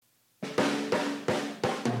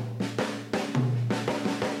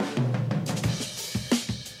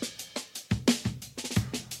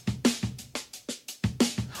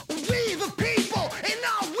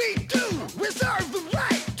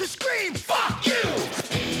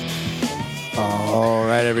All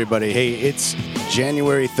right, everybody. Hey, it's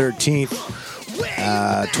January 13th,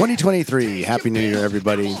 2023. Happy New Year,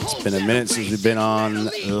 everybody. It's been a minute since we've been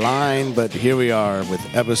online, but here we are with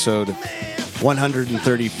episode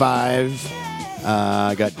 135.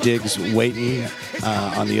 I got Diggs waiting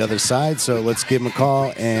on the other side, so let's give him a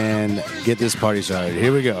call and get this party started.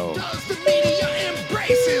 Here we go.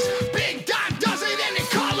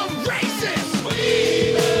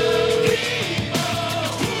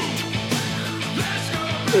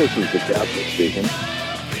 This is the captain speaking.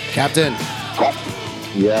 Captain.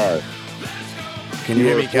 Yeah. Can you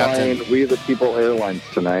hear me, Captain? We the People Airlines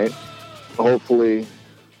tonight. Hopefully,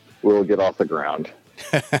 we'll get off the ground.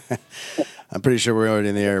 I'm pretty sure we're already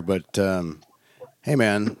in the air, but hey,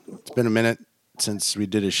 man, it's been a minute since we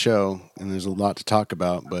did a show, and there's a lot to talk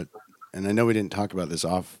about. And I know we didn't talk about this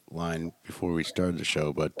offline before we started the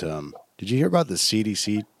show, but did you hear about the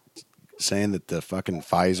CDC saying that the fucking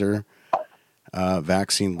Pfizer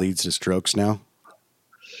vaccine leads to strokes now?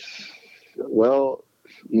 Well,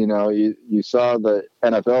 you know, you saw the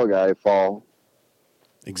NFL guy fall.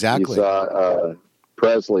 Exactly. You saw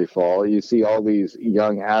Presley fall. You see all these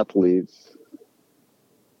young athletes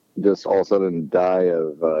just all of a sudden die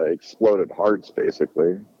of exploded hearts,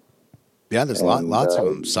 basically. Yeah, there's lots of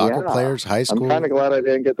them. Soccer players, high school. I'm kind of glad I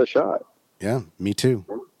didn't get the shot. Yeah, me too.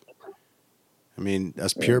 I mean,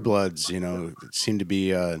 us purebloods, you know, seem to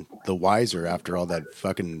be the wiser after all that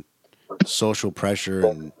fucking social pressure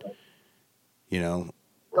and, you know.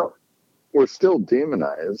 We're still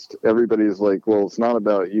demonized. Everybody's like, well, it's not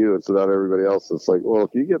about you. It's about everybody else. It's like, well,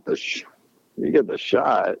 if you get the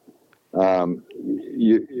shot, Biden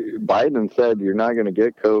said you're not going to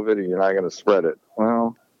get COVID and you're not going to spread it.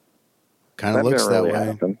 Well, kind of looks that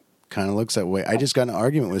way. Kind of looks that way. I just got in an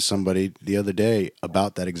argument with somebody the other day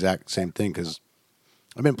about that exact same thing because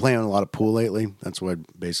I've been playing a lot of pool lately. That's why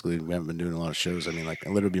basically we haven't been doing a lot of shows. I mean, like I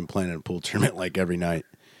literally been playing in a pool tournament like every night.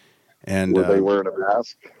 And were they wearing a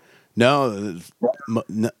mask? No.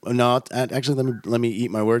 Actually, let me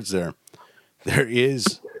eat my words there. There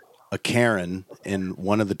is a Karen in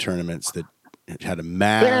one of the tournaments that had a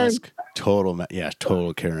mask. Karen.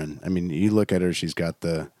 Total Karen. I mean, you look at her; she's got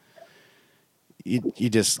the. You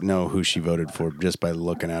just know who she voted for just by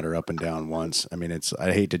looking at her up and down once. I mean,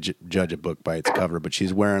 I hate to judge a book by its cover, but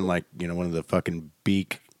she's wearing like, you know, one of the fucking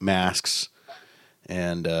beak masks,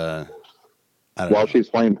 and while she's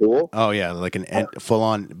playing pool. Oh yeah, like an full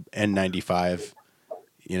on N95,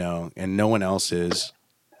 you know, and no one else is.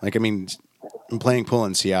 Like, I mean, I'm playing pool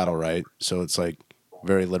in Seattle, right? So it's like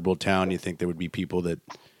very liberal town. You think there would be people that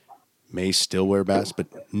may still wear masks, but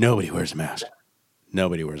nobody wears a mask.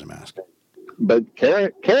 Nobody wears a mask. But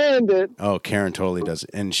Karen did. Oh, Karen totally does.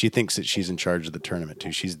 And she thinks that she's in charge of the tournament,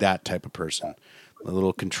 too. She's that type of person. A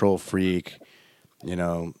little control freak, you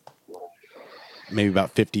know, maybe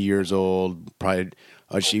about 50 years old. Probably,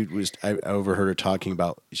 I overheard her talking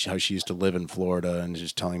about how she used to live in Florida and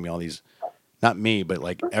just telling me all these, not me, but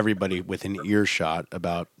like everybody within earshot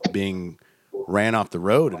about being ran off the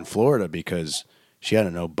road in Florida because she had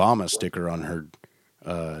an Obama sticker on her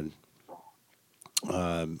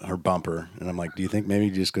bumper, and I'm like, do you think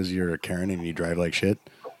maybe just because you're a Karen and you drive like shit?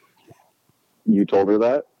 You told her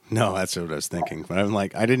that? No, that's what I was thinking. But I'm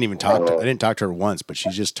like, I didn't talk to her once, but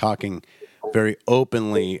she's just talking very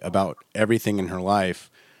openly about everything in her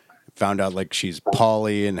life. Found out like she's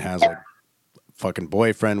poly and has a fucking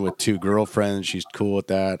boyfriend with 2 girlfriends. She's cool with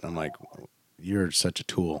that. I'm like, you're such a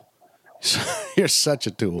tool. You're such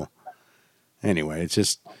a tool. Anyway, it's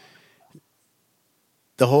just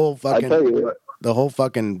the whole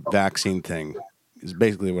fucking vaccine thing is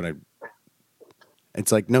basically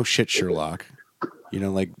it's like no shit, Sherlock. You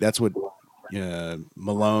know, like that's what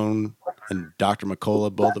Malone and Dr.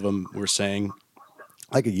 McCullough, both of them were saying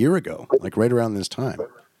like a year ago, like right around this time.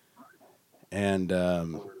 And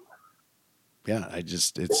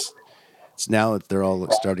it's now that they're all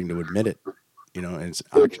starting to admit it. You know, and it's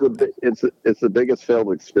the biggest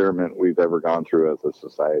failed experiment we've ever gone through as a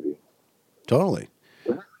society. Totally.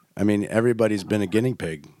 I mean, everybody's been a guinea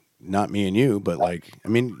pig. Not me and you, but like, I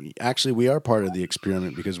mean, actually, we are part of the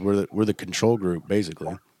experiment because we're the control group,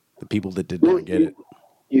 basically, the people that did not get it.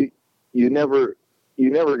 You never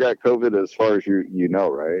got COVID, as far as you know,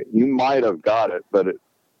 right? You might have got it, but it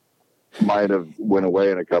might have went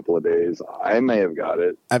away in a couple of days. I may have got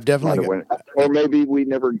it. I've definitely or maybe we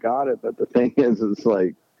never got it. But the thing is, it's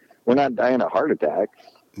like we're not dying of heart attacks.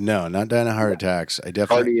 No, not dying of heart attacks. I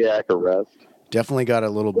definitely cardiac arrest. Definitely got a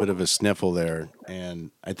little bit of a sniffle there,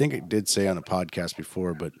 and I think it did say on a podcast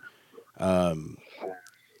before, but I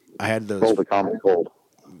had those. Cold, a common cold.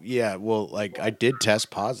 Yeah, well, like I did test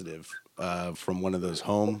positive from one of those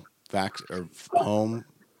home home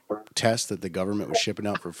test that the government was shipping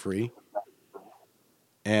out for free.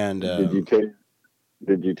 And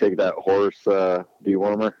Did you take that horse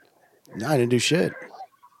dewormer? No, I didn't do shit.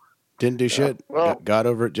 Didn't do shit. Well, got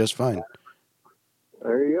over it just fine.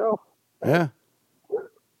 There you go. Yeah.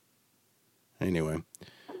 Anyway,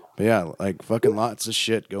 but yeah, like fucking lots of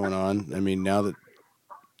shit going on. I mean, now that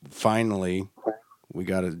finally we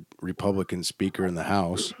got a Republican speaker in the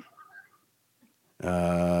House,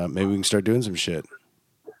 maybe we can start doing some shit.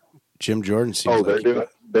 Jim Jordan seems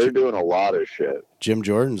they're doing a lot of shit. Jim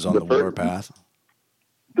Jordan's on the warpath.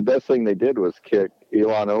 The best thing they did was kick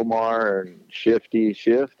Elon Omar and Shifty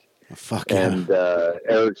Shift and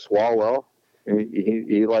Eric Swalwell.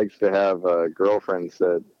 He likes to have girlfriends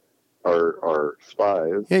that are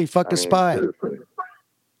spies. Yeah, he fucked a spy.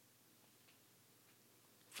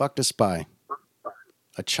 Fucked a spy.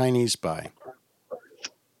 A Chinese spy.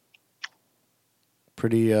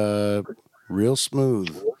 Pretty real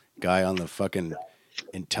smooth guy on the fucking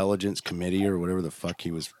intelligence committee or whatever the fuck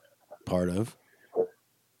he was part of.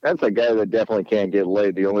 That's a guy that definitely can't get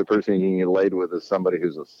laid. The only person he can get laid with is somebody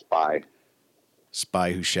who's a spy.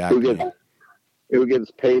 Spy who shagged me. Who gets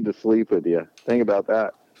paid to sleep with you. Think about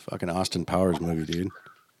that. Fucking Austin Powers movie, dude.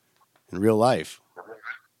 In real life.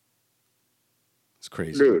 It's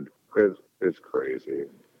crazy. Dude, it's crazy.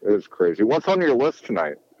 It's crazy. What's on your list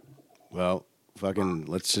tonight? Well, fucking,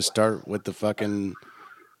 let's just start with the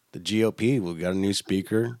GOP. We got a new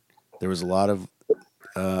speaker. There was a lot of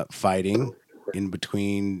fighting in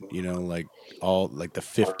between, like the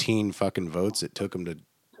 15 fucking votes it took him to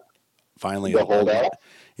finally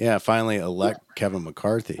finally elect Kevin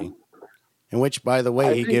McCarthy. In which, by the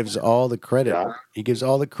way, he gives all the credit. Yeah. He gives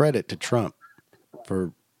all the credit to Trump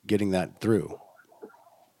for getting that through.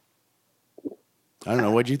 I don't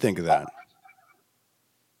know. What'd you think of that?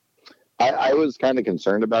 I was kind of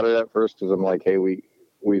concerned about it at first because I'm like, hey, we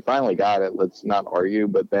finally got it. Let's not argue.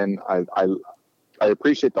 But then I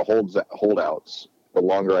appreciate the holdouts the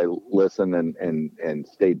longer I listen and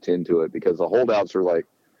stayed tuned to it, because the holdouts are like,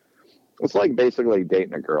 it's like basically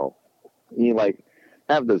dating a girl. You like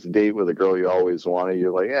have this date with a girl you always wanted.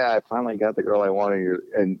 You're like, yeah, I finally got the girl I wanted.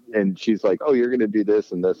 And she's like, oh, you're gonna do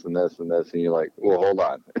this and this and this and this, and you're like, well, hold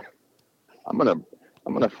on, I'm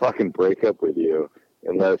gonna fucking break up with you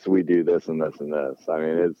unless we do this and this and this. I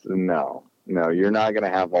mean, it's no, you're not gonna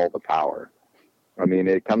have all the power. I mean,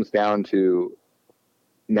 it comes down to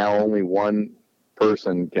now only one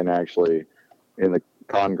person can actually in the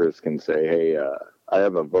Congress can say, hey, I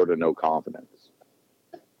have a vote of no confidence.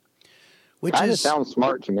 Which kind of sounds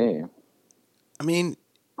smart to me. I mean,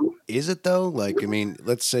 is it though? Like, I mean,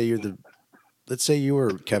 let's say you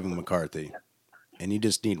were Kevin McCarthy and you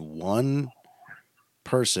just need one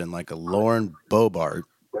person like a Lauren Boebert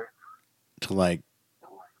to like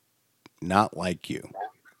not like you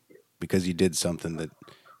because you did something that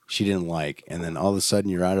she didn't like, and then all of a sudden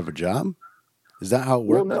you're out of a job? Is that how it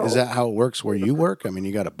works? Well, no. Is that how it works where you work? I mean,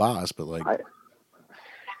 you got a boss, but like...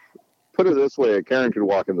 Put it this way, Karen could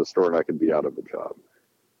walk in the store and I could be out of a job.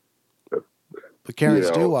 But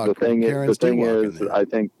Karens do walk. The thing is, I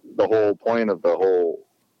think the whole point of the whole,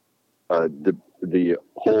 the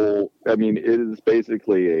whole, I mean, it is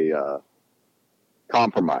basically a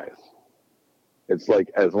compromise. It's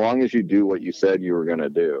like, as long as you do what you said you were going to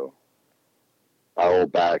do, I will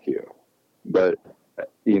back you. But,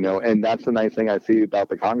 and that's the nice thing I see about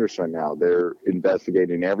the Congress right now. They're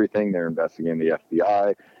investigating everything. They're investigating the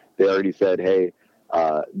FBI. They already said, hey,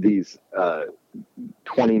 these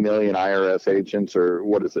 20 million IRS agents, or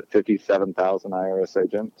what is it, 57,000 IRS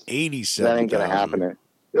agents? 87,000. That ain't going to happen.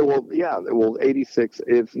 Well, yeah, 86.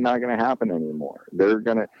 It's not going to happen anymore. They're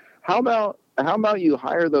going to. How about you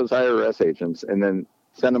hire those IRS agents and then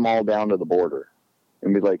send them all down to the border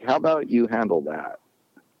and be like, how about you handle that?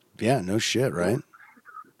 Yeah, no shit, right?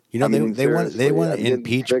 They want to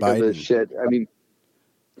impeach Biden. Shit. I mean,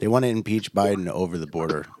 they want to impeach Biden over the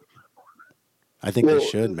border. I think they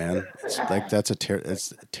should, man. It's like that's a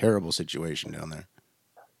terrible situation down there.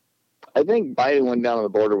 I think Biden went down to the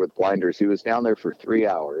border with blinders. He was down there for 3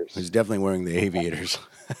 hours. He's definitely wearing the aviators.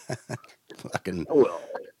 Fucking. Well,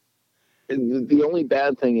 the only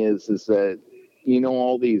bad thing is that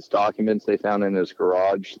all these documents they found in his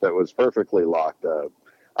garage that was perfectly locked up.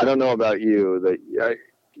 I don't know about you.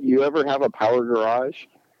 You ever have a power garage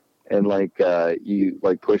and you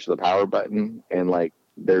push the power button and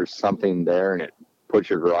there's something there and it puts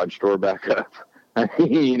your garage door back up?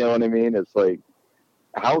 You know what I mean? It's like,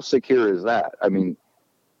 how secure is that? I mean,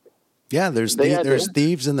 yeah, there's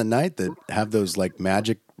thieves in the night that have those like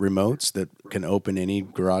magic remotes that can open any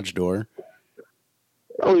garage door.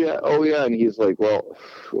 oh yeah, and he's like, well,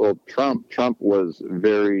 Trump was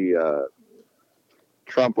very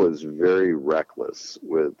reckless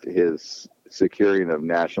with his securing of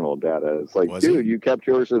national data. It's like, Was dude, he? you kept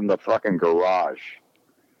yours in the fucking garage.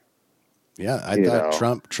 Yeah, I You thought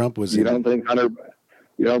know, Trump was you in. don't think Hunter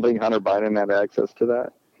Biden had access to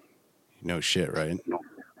that? No shit, right?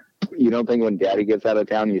 You don't think when Daddy gets out of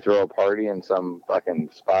town, you throw a party and some fucking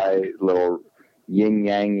spy little yin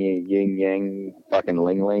yang fucking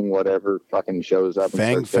ling ling whatever fucking shows up and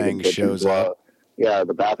Fang starts taking Fang pictures? shows up. Yeah,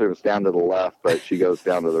 the bathroom's down to the left, but she goes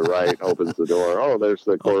down to the right, opens the door. Oh, there's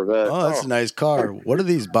the Corvette. Oh, that's a nice car. What are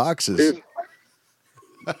these boxes?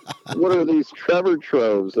 What are these treasure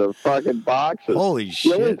troves of fucking boxes? Holy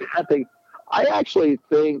The only shit. bad thing, I actually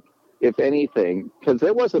think, if anything, because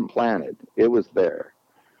it wasn't planted, it was there.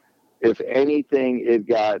 If anything, it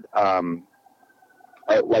got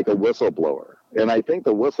like a whistleblower. And I think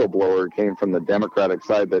the whistleblower came from the Democratic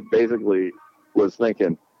side that basically was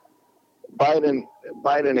thinking, Biden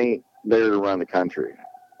ain't there to run the country.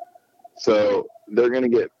 So they're going to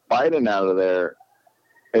get Biden out of there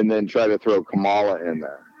and then try to throw Kamala in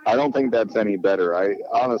there. I don't think that's any better. I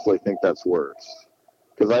honestly think that's worse.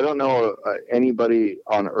 Because I don't know anybody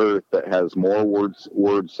on earth that has more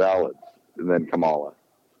word salad than Kamala.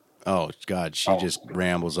 Oh God, she just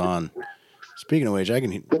rambles on. Speaking of which, I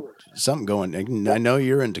can something going. I know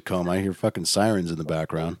you're in Tacoma. I hear fucking sirens in the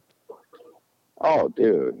background. Oh,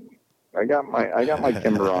 dude, I got my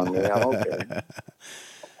timber on me. I'm okay.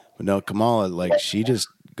 But no, Kamala, like she just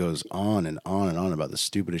goes on and on and on about the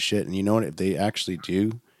stupidest shit. And you know what? If they actually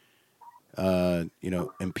do,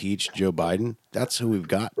 impeach Joe Biden, that's who we've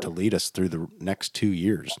got to lead us through the next 2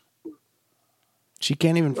 years. She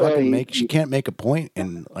can't even fucking she can't make a point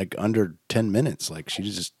in like under 10 minutes. Like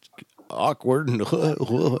she's just awkward and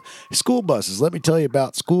school buses. Let me tell you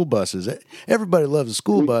about school buses. Everybody loves a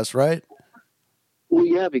school bus, right? Well,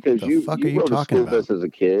 yeah, because you rode a school bus as a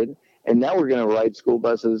kid, and now we're going to ride school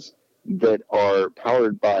buses that are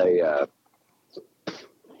powered by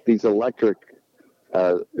these electric.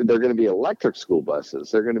 They're going to be electric school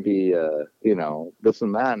buses. They're going to be, this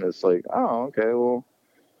and that. And it's like, oh, okay, well,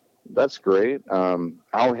 that's great.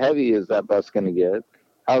 How heavy is that bus going to get?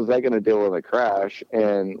 How's that going to deal with a crash?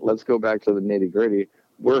 And let's go back to the nitty gritty.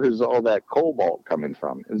 Where is all that cobalt coming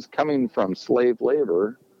from? It's coming from slave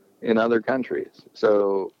labor in other countries.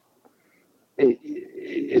 So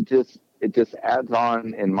it just adds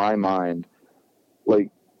on in my mind,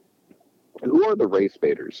 like, who are the race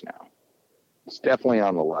baiters now? It's definitely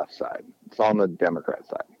on the left side. It's on the Democrat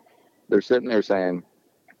side. They're sitting there saying,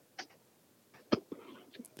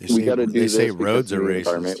 we got to do this. They say roads are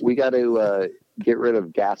racist. We got to get rid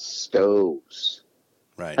of gas stoves.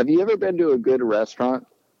 Right. Have you ever been to a good restaurant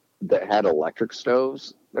that had electric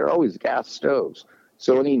stoves? They're always gas stoves.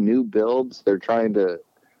 So any new builds, they're trying to,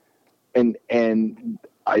 and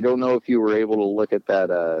I don't know if you were able to look at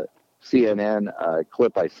that CNN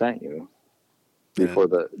clip I sent you before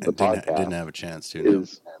the podcast. Didn't have a chance to. No.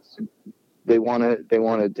 They want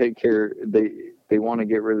to take care. They want to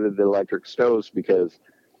get rid of the electric stoves because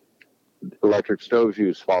electric stoves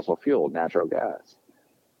use fossil fuel, natural gas.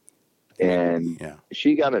 And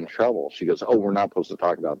she got in trouble. She goes, "Oh, we're not supposed to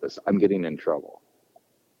talk about this. I'm getting in trouble."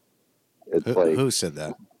 It's who said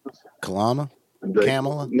that? Kamala?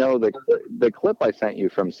 No, the clip I sent you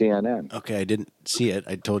from CNN. Okay, I didn't see it.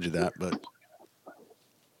 I told you that, but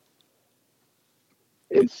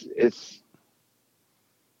it's.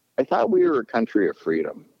 I thought we were a country of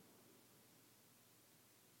freedom.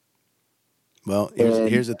 Well,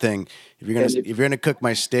 here's the thing: if you're gonna cook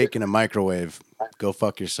my steak in a microwave, go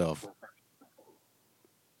fuck yourself.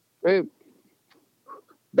 Right.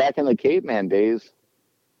 Back in the caveman days,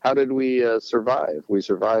 how did we survive? We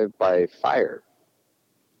survived by fire.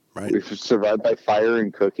 Right. We survived by fire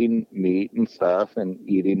and cooking meat and stuff and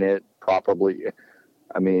eating it properly.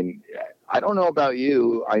 I mean, I don't know about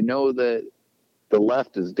you. I know that the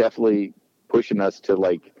left is definitely pushing us to,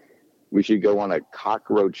 like, we should go on a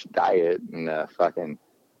cockroach diet and fucking,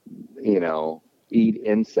 eat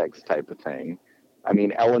insects type of thing. I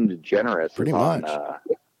mean, Ellen DeGeneres is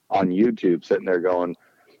on YouTube sitting there going,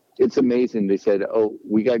 it's amazing. They said, oh,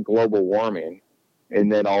 we got global warming.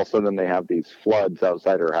 And then all of a sudden they have these floods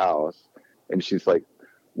outside her house. And she's like,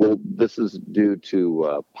 well, this is due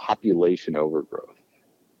to population overgrowth.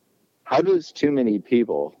 How does too many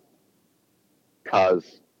people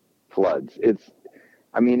cause floods? If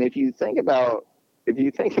you think about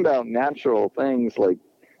natural things like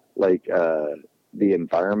the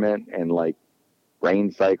environment and like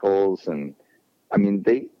rain cycles, and I mean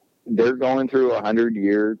they're going through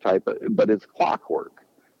 100-year type of, but it's clockwork.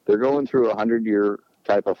 They're going through 100-year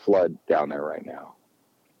type of flood down there right now.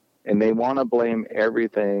 And they want to blame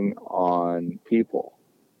everything on people,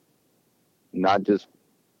 not just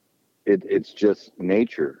it's just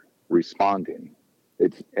nature responding.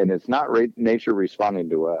 It's not nature responding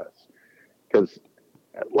to us, because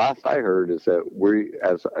last I heard is that we,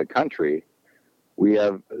 as a country, we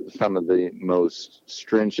have some of the most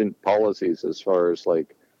stringent policies as far as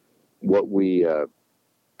like what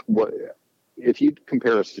if you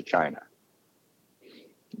compare us to China.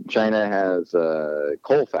 China has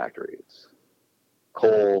coal factories,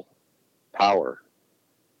 coal power,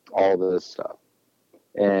 all this stuff.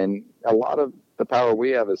 And a lot of the power we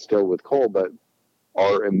have is still with coal, but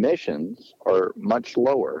our emissions are much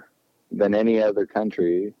lower than any other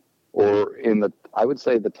country, or I would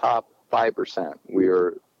say the top 5%. We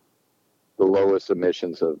are the lowest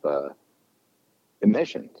emissions of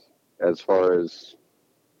emissions as far as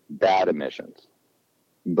bad emissions.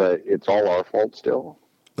 But it's all our fault still.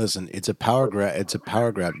 Listen, it's a power grab. It's a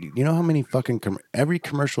power grab. You know how many fucking every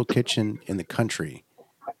commercial kitchen in the country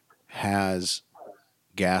has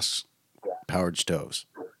gas-powered stoves.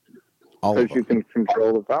 All of them. Because you can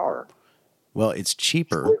control the power. Well, it's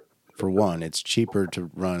cheaper. For one, it's cheaper to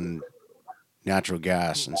run natural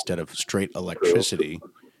gas instead of straight electricity.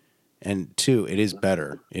 And two, it is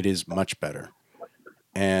better. It is much better.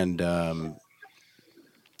 And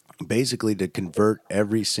basically, to convert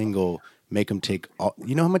every single, make them take all.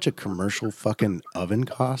 You know how much a commercial fucking oven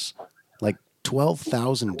costs? Like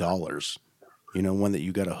 $12,000. You know, one that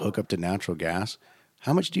you got to hook up to natural gas.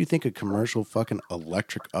 How much do you think a commercial fucking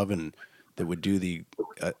electric oven that would do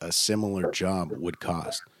a similar job would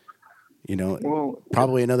cost? You know,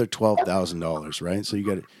 probably another $12,000, right? So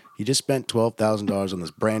you just spent $12,000 on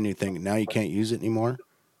this brand new thing, and now you can't use it anymore.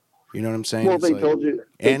 You know what I'm saying? Well, they told you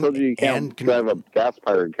you can't drive a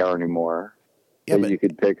gas-powered car anymore. Yeah, that you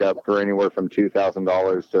could pick up for anywhere from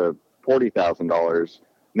 $2,000 to $40,000.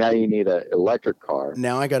 Now you need an electric car.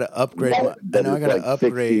 Now I got to upgrade. Now I got to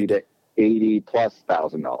upgrade $60,000 to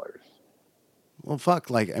 $80,000+. Well, fuck.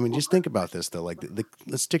 Like, I mean, just think about this though. Like,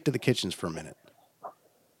 let's stick to the kitchens for a minute.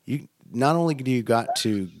 You not only do you got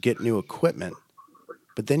to get new equipment,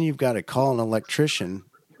 but then you've got to call an electrician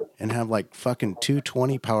and have like fucking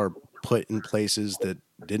 220 power put in places that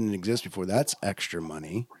didn't exist before. That's extra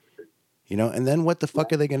money, you know. And then what the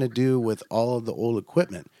fuck are they going to do with all of the old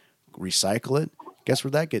equipment? Recycle it? Guess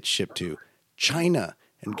where that gets shipped to? China.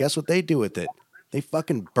 And guess what they do with it? They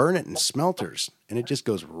fucking burn it in smelters, and it just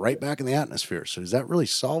goes right back in the atmosphere. So is that really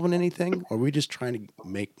solving anything, or are we just trying to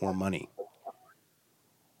make more money?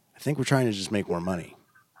 I think we're trying to just make more money.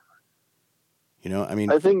 You know, I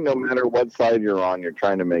mean, I think no matter what side you're on, you're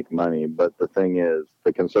trying to make money. But the thing is,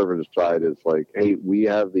 the conservative side is like, hey, we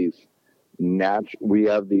have these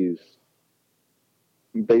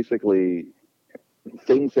basically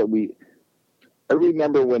things that I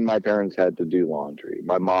remember when my parents had to do laundry.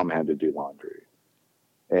 My mom had to do laundry.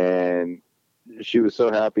 And she was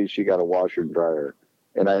so happy she got a washer and dryer.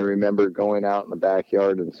 And I remember going out in the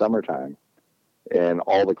backyard in summertime, and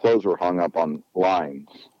all the clothes were hung up on lines.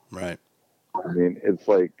 Right. I mean, it's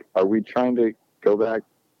like, are we trying to go back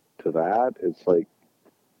to that? It's like,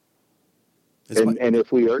 and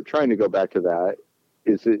if we are trying to go back to that,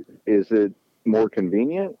 is it more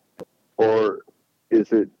convenient, or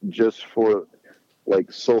is it just for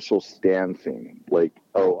like social stancing? Like,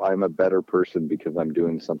 oh, I'm a better person because I'm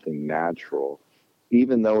doing something natural,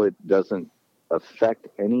 even though it doesn't affect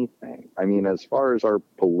anything. I mean, as far as our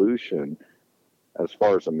pollution, as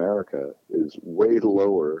far as America, is way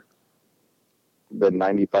lower than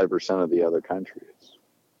 95% of the other countries.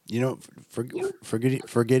 You know,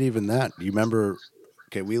 forget even that. You remember?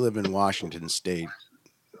 Okay, we live in Washington State,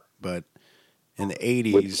 but in the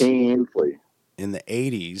 80s,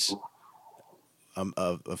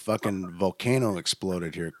 a fucking volcano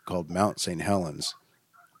exploded here called Mount St. Helens.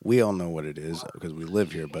 We all know what it is because we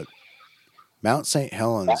live here, but Mount St.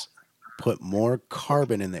 Helens put more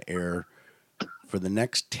carbon in the air for the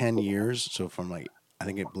next 10 years. So from like, I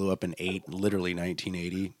think it blew up in literally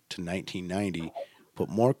 1980 to 1990, put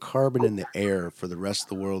more carbon in the air for the rest of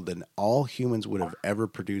the world than all humans would have ever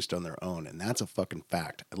produced on their own. And that's a fucking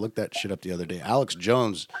fact. I looked that shit up the other day. Alex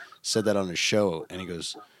Jones said that on his show, and he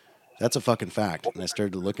goes, that's a fucking fact. And I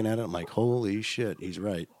started looking at it. I'm like, holy shit, he's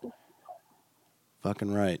right.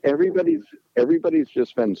 Fucking right. Everybody's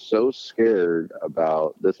just been so scared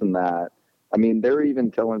about this and that. I mean, they're even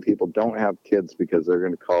telling people don't have kids because they're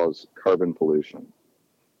going to cause carbon pollution.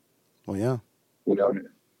 Well, yeah. You know,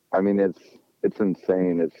 I mean, it's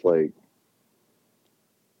insane. It's like,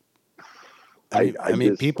 I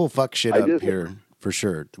mean, people fuck shit up here for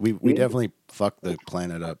sure. We definitely fuck the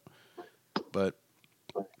planet up, but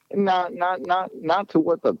Not to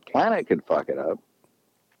what the planet could fuck it up.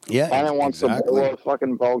 Yeah, Planet wants to blow a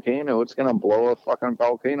fucking volcano. It's gonna blow a fucking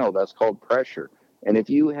volcano. That's called pressure. And if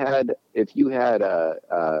you had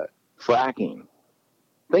fracking,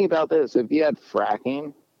 think about this: if you had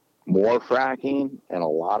fracking, more fracking, and a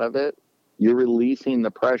lot of it, you're releasing the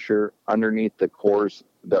pressure underneath the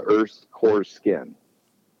Earth's core skin.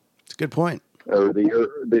 It's a good point. Or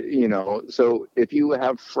so if you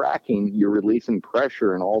have fracking, you're releasing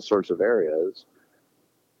pressure in all sorts of areas.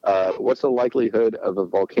 What's the likelihood of a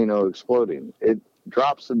volcano exploding? It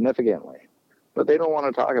drops significantly, but they don't want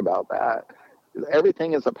to talk about that.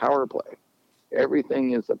 Everything is a power play.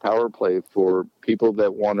 Everything is a power play for people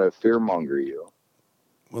that want to fearmonger you.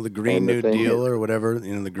 Well, the Green New Deal or whatever,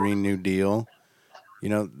 the Green New Deal,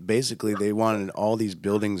 basically they wanted all these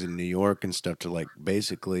buildings in New York and stuff to like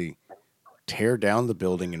basically tear down the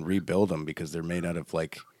building and rebuild them because they're made out of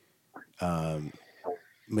like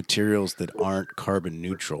materials that aren't carbon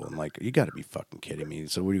neutral. I'm like, you got to be fucking kidding me.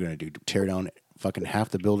 So what are you going to do? Tear down fucking half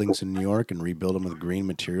the buildings in New York and rebuild them with green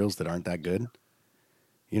materials that aren't that good?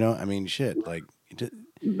 I mean, shit. Like,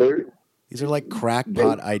 these are like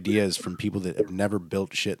crackpot ideas from people that have never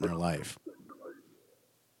built shit in their life.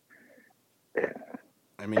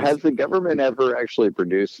 I mean, has the government ever actually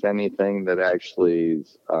produced anything that actually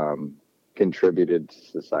contributed to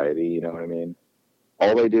society? You know what I mean?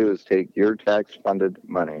 All they do is take your tax-funded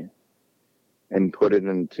money and put it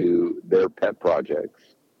into their pet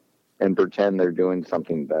projects and pretend they're doing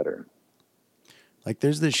something better. Like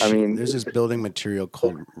there's this building material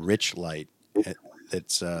called Richlite.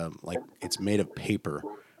 It's like it's made of paper,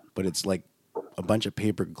 but it's like a bunch of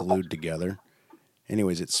paper glued together.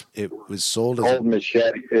 Anyways, it was sold as called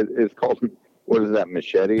machete. It's called, what is that,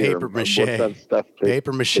 machete? Paper mache. What's that stuff?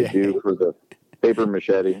 Paper mache. They do for the paper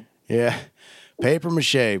machete. Yeah, paper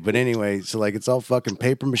mache. But anyway, so like it's all fucking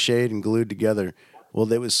paper mache and glued together.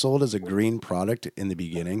 Well, it was sold as a green product in the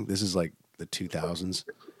beginning. This is like the 2000s.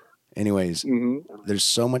 Anyways, There's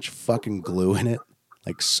so much fucking glue in it.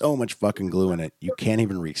 Like so much fucking glue in it. You can't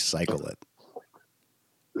even recycle it.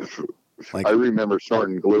 Like, I remember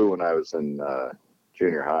snorting glue when I was in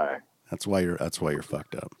junior high. That's why you're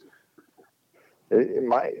fucked up. It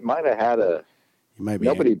might have had a.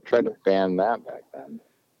 Nobody tried to ban that back then.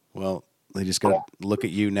 Well, they just got to look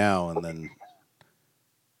at you now, and then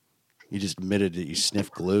you just admitted that you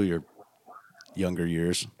sniffed glue your younger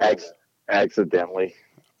years. Accidentally.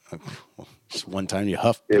 Just one time you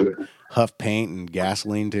huff paint and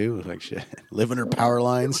gasoline too. Like shit, live under power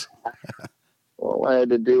lines. Well, I had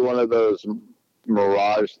to do one of those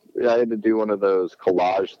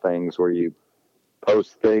collage things where you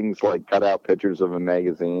post things like cut out pictures of a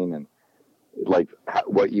magazine and like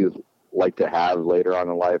what you like to have later on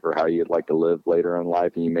in life or how you'd like to live later in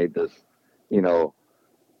life, and you made this,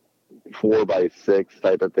 4x6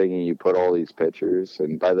 type of thing, and you put all these pictures.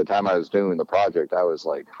 And by the time I was doing the project, I was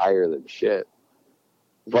like higher than shit.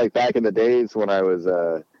 It's like back in the days when I was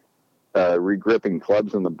regripping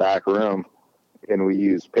clubs in the back room, and we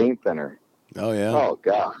used paint thinner. Oh yeah. Oh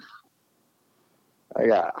god. I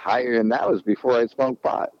got higher, and that was before I smoked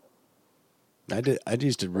pot. I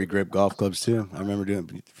used to regrip golf clubs too. I remember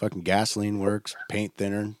doing fucking gasoline works, paint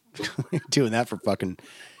thinner, doing that for fucking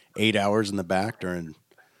 8 hours in the back during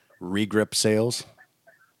regrip sales.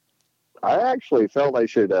 I actually felt I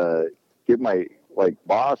should give my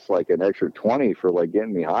boss an extra 20 for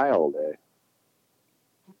getting me high all day.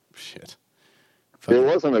 Shit. It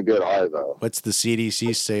wasn't a good high though. What's the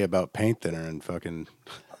CDC say about paint thinner and fucking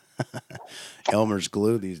Elmer's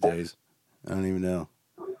glue these days? I don't even know.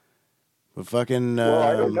 But fucking. Well,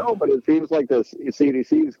 I don't know, but it seems like the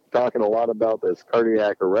CDC's talking a lot about this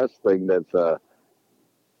cardiac arrest thing that's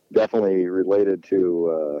definitely related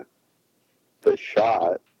to the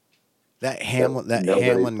shot. That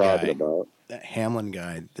Hamlin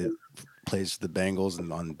guy that plays the Bengals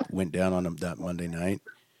and went down on him that Monday night.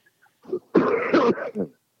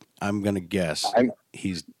 I'm gonna guess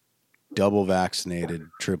he's double vaccinated,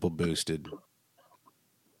 triple boosted.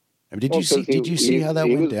 I mean, did you see how that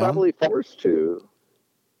went down? He was probably forced to.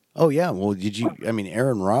 Oh yeah, well,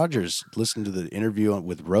 Aaron Rodgers listened to the interview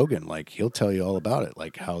with Rogan. Like he'll tell you all about it,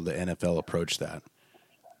 like how the NFL approached that.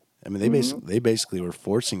 I mean, they basically were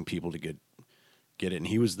forcing people to get it, and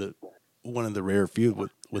he was one of the rare few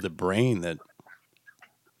with a brain that.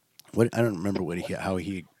 I don't remember how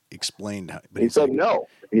he explained. But he said no.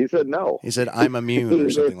 He said no. He said I'm immune or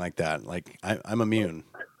something like that. Like I'm immune.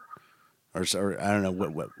 Or I don't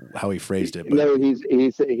know how he phrased it. But. No,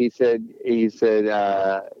 he said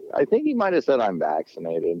I think he might have said I'm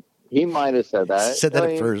vaccinated. He might have said that. Said that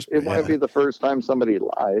at first. It might be the first time somebody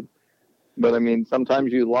lied. But I mean,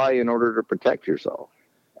 sometimes you lie in order to protect yourself.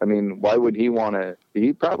 I mean, why would he want to?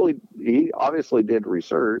 He obviously did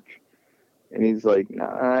research, and he's like, nah,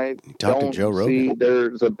 I Talk to don't Joe see Rogan.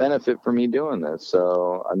 there's a benefit for me doing this.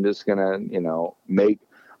 So I'm just gonna,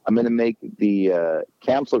 I'm gonna make the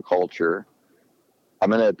cancel culture. I'm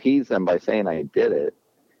gonna appease them by saying I did it,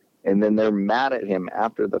 and then they're mad at him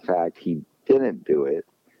after the fact he didn't do it,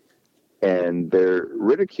 and they're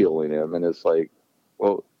ridiculing him, and it's like,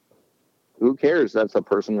 well, who cares? That's a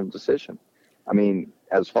personal decision. I mean,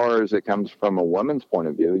 as far as it comes from a woman's point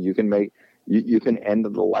of view, you can end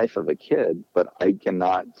the life of a kid, but I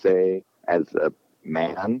cannot say as a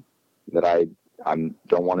man that I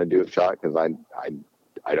don't want to do a shot because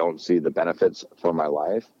I don't see the benefits for my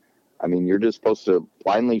life. I mean, you're just supposed to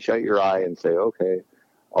blindly shut your eye and say, okay,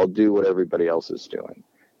 I'll do what everybody else is doing.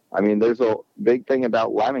 I mean, there's a big thing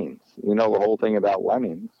about lemmings. You know, the whole thing about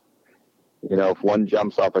lemmings. You know, if one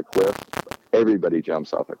jumps off a cliff, everybody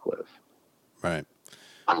jumps off a cliff. Right.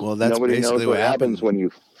 Well, that's Nobody knows basically what what happens happened. when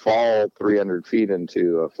you fall 300 feet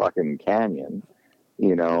into a fucking canyon.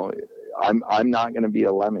 You know, I'm not going to be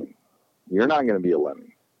a lemming. You're not going to be a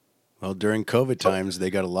lemming. Well, during COVID times, they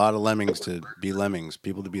got a lot of lemmings to be lemmings,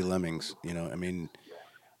 people to be lemmings. You know, I mean,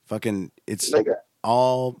 fucking, Like,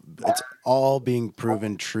 it's all being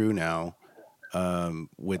proven true now,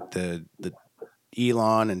 with the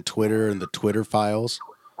Elon and Twitter and the Twitter files.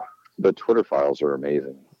 the Twitter files are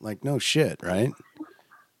amazing. Like, no shit, right?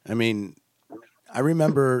 I mean, I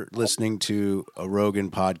remember listening to a Rogan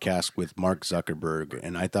podcast with Mark Zuckerberg,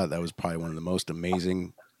 and I thought that was probably one of the most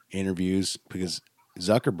amazing interviews because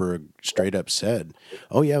Zuckerberg straight up said,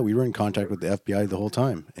 "Oh yeah, we were in contact with the FBI the whole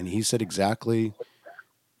time," and he said exactly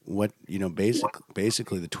what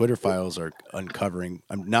basically the Twitter files are uncovering.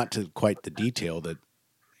 Not to quite the detail that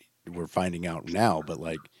we're finding out now, but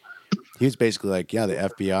like he was basically like, yeah, the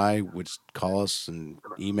FBI would call us and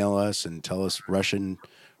email us and tell us Russian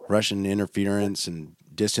interference and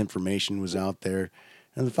disinformation was out there.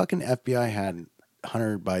 And the fucking FBI had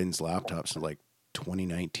Hunter Biden's laptops in like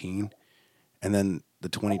 2019. And then the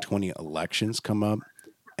 2020 elections come up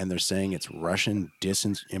and they're saying it's Russian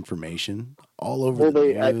disinformation all over Well,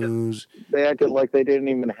 the news. they acted like they didn't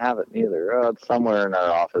even have it neither. Oh, it's somewhere in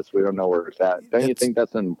our office. We don't know where it's at. Don't you think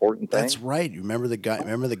that's an important thing? That's right. You remember the guy?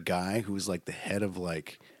 Remember the guy who was like the head of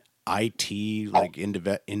like IT, like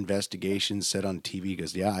investigations, said on TV. He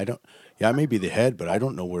goes, "Yeah, I don't. Yeah, I may be the head, but I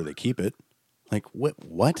don't know where they keep it." Like what?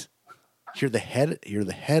 What? You're the head. You're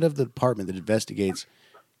the head of the department that investigates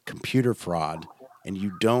computer fraud, and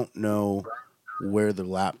you don't know where the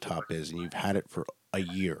laptop is, and you've had it for a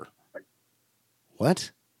year.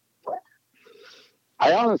 What?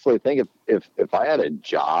 I honestly think if I had a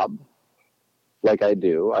job, like I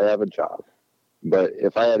do, I have a job. But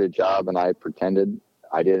if I had a job and I pretended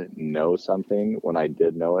I didn't know something when I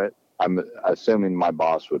did know it, I'm assuming my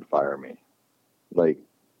boss would fire me. Like,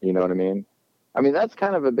 you know what I mean? I mean, that's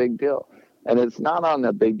kind of a big deal. And it's not on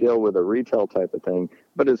a big deal with a retail type of thing,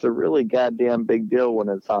 but it's a really goddamn big deal when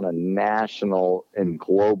it's on a national and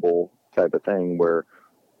global type of thing where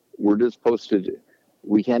we're just supposed to,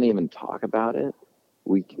 we can't even talk about it.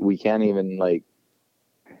 We can't even like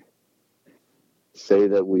say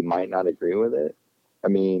that we might not agree with it. I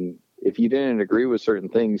mean, if you didn't agree with certain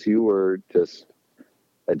things, you were just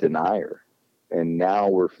a denier. And now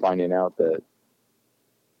we're finding out that.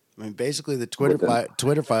 I mean, basically, the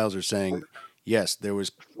Twitter files are saying, yes, there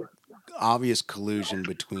was obvious collusion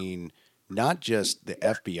between not just the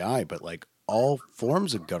FBI, but like all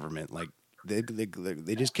forms of government. Like they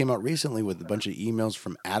just came out recently with a bunch of emails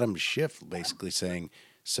from Adam Schiff, basically saying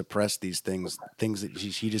suppress these things that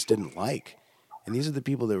she just didn't like. And these are the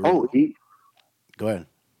people that were. Oh, Go ahead.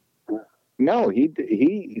 No,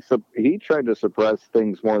 he tried to suppress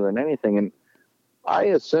things more than anything, and I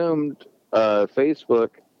assumed Facebook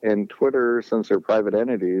and Twitter, since they're private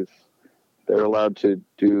entities, they're allowed to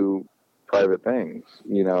do private things.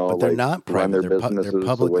 You know, but they're like not private. run their They're businesses they're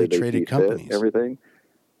publicly the way they traded see companies. fit, everything.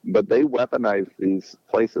 But they weaponize these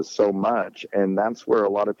places so much, and that's where a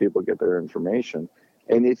lot of people get their information.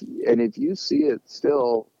 And if you see it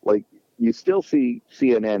still, like you still see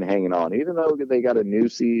CNN hanging on, even though they got a new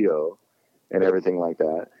CEO and everything like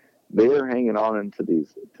that, they are hanging on into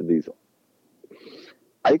these.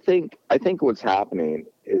 I think what's happening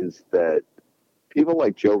is that people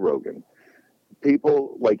like Joe Rogan,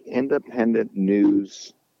 people like independent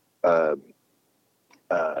news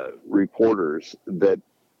reporters that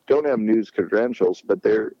don't have news credentials, but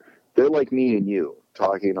they're like me and you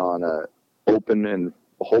talking on a open and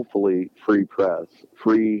hopefully free press,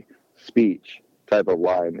 free speech type of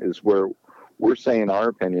line is where we're saying our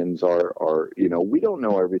opinions are, you know, we don't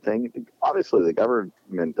know everything. Obviously, the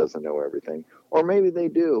government doesn't know everything, or maybe they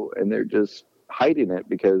do, and they're just hiding it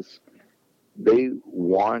because they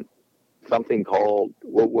want something called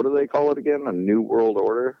what do they call it again? A new world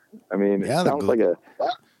order. I mean, Yeah, it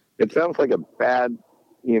sounds like a bad,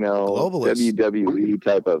 you know, globalists. WWE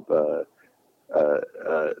type of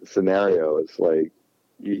scenario. It's like,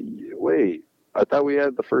 wait, I thought we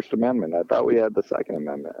had the First Amendment. I thought we had the Second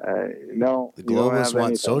Amendment. No, The you don't globalists have want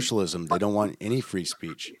anything. socialism. They don't want any free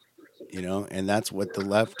speech, you know, and that's what the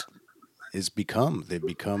left is become. They've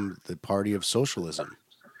become the party of socialism.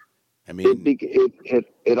 I mean,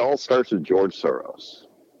 It all starts with George Soros.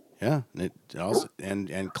 yeah, and it also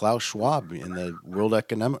and Klaus Schwab in the World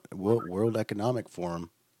Economic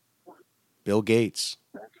Forum, Bill Gates,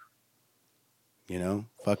 you know,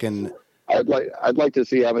 fucking I'd like to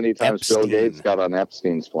see how many times Bill Gates Epstein. got on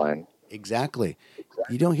Epstein's plane. Exactly.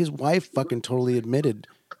 You know, his wife fucking totally admitted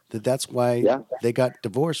that that's why Yeah. they got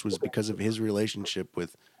divorced was because of his relationship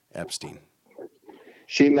with Epstein.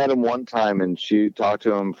 She met him one time and she talked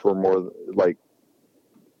to him for more like,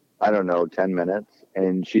 I don't know, 10 minutes.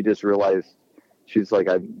 And she just realized, she's like,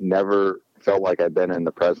 I've never felt like I've been in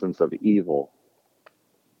the presence of evil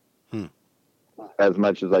as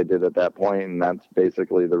much as I did at that point. And that's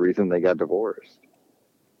basically the reason they got divorced.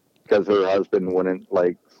 Because her husband wouldn't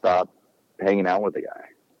like stop hanging out with the guy.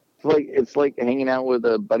 It's like hanging out with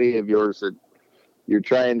a buddy of yours that you're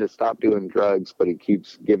trying to stop doing drugs, but he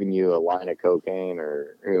keeps giving you a line of cocaine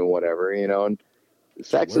or, you know, whatever, you know. And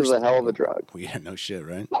sex is a hell of a drug. Well, yeah, no shit,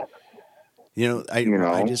 right? You know,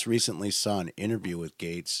 I just recently saw an interview with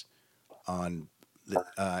Gates on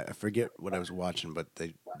I forget what I was watching, but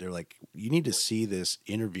they're like, you need to see this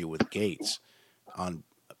interview with Gates on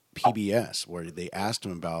PBS where they asked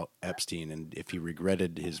him about Epstein and if he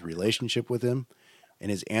regretted his relationship with him, and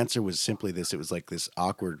his answer was simply this: it was like this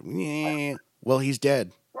awkward, well, he's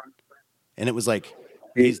dead, and it was like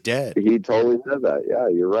he's dead. He totally said that. Yeah,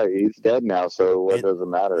 you're right. He's dead now, so what does it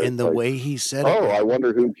matter? And the way he said it, I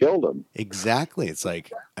wonder who killed him. Exactly. It's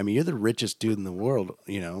like, I mean, you're the richest dude in the world,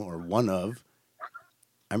 you know, or one of.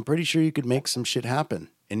 I'm pretty sure you could make some shit happen.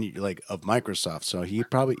 And you're like, of Microsoft. So he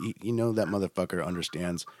probably, you know, that motherfucker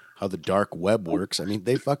understands how the dark web works. I mean,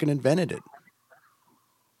 they fucking invented it.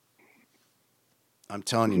 I'm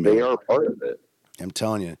telling you, man. They are part of it. I'm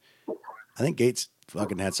telling you. I think Gates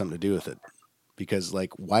fucking had something to do with it. Because,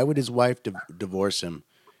 like, why would his wife divorce him?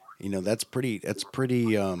 You know, that's pretty, I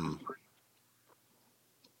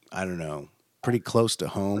don't know, pretty close to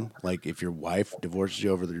home. Like, if your wife divorces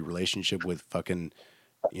you over the relationship with fucking,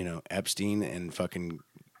 you know, Epstein, and fucking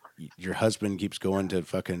your husband keeps going to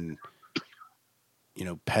fucking, you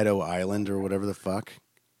know, Pedo Island or whatever the fuck.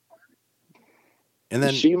 And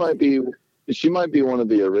then she might be one of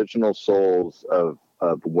the original souls of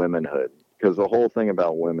womanhood, because the whole thing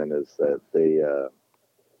about women is that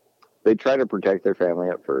they try to protect their family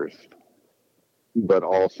at first, but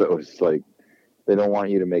also it's like they don't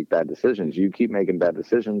want you to make bad decisions. You keep making bad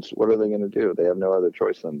decisions, what are they going to do? They have no other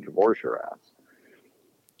choice than to divorce your ass.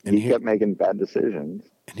 And he kept making bad decisions.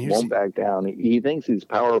 And won't back down. He thinks he's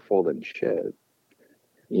powerful than shit.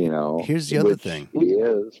 You know. Here's the other thing. He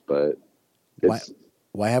is, but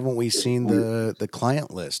why haven't we seen the client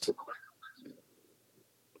list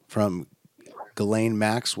from Ghislaine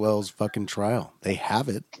Maxwell's fucking trial? They have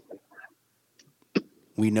it.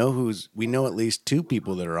 We know at least two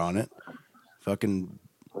people that are on it. Fucking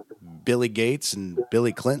Billy Gates and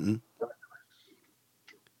Billy Clinton.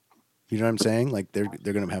 You know what I'm saying? Like they're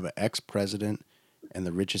going to have an ex-president and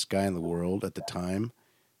the richest guy in the world at the time,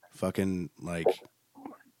 fucking like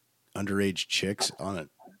underage chicks on it.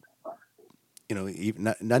 You know,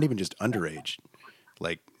 even not even just underage,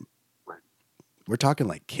 like we're talking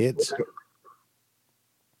like kids.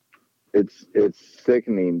 It's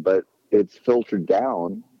sickening, but it's filtered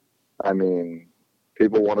down. I mean,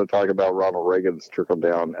 people want to talk about Ronald Reagan's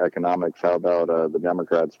trickle-down economics. How about the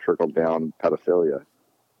Democrats' trickle-down pedophilia?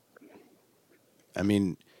 I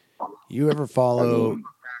mean, you ever follow,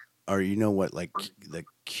 or you know what, like the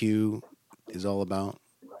Q is all about?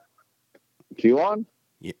 QAnon?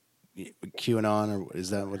 Yeah, QAnon, or is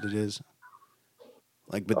that what it is?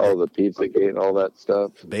 Like, but the Pizzagate and all that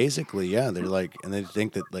stuff. Basically, yeah, they're like, and they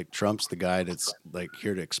think that like Trump's the guy that's like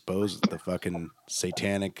here to expose the fucking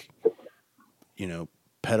satanic, you know,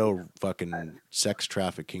 pedo fucking sex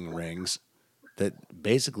trafficking rings that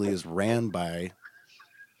basically is ran by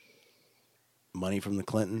money from the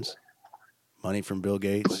Clintons, money from Bill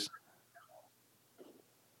Gates.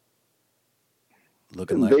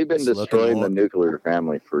 They've been destroying the nuclear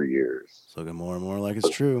family for years. It's looking more and more like it's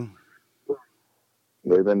true.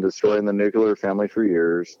 They've been destroying the nuclear family for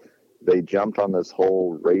years. They jumped on this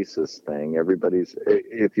whole racist thing. Everybody's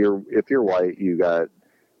if you're white, you got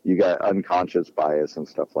unconscious bias and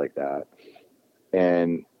stuff like that.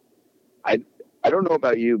 And I don't know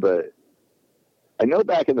about you, but I know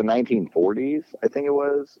back in the 1940s, I think it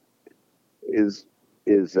was, is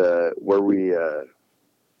where we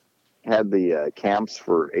had the camps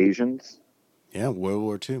for Asians. Yeah, World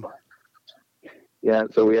War II. Yeah,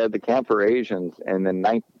 so we had the camp for Asians, and then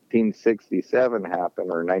 1967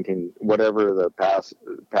 happened, or 19 whatever the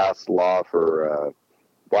passed law for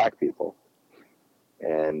black people,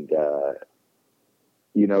 and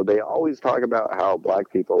you know, they always talk about how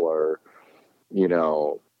black people are, you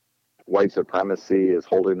know, white supremacy is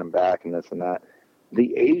holding them back and this and that.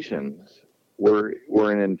 The Asians were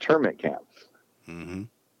in internment camps, Mm-hmm.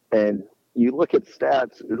 and you look at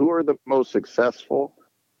stats. Who are the most successful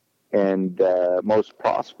and most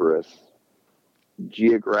prosperous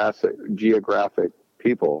geographic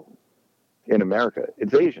people in America?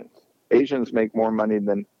 It's Asians. Asians make more money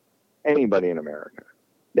than anybody in America.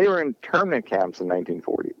 They were in internment camps in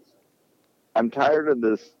 1940s. I'm tired of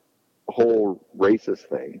this whole racist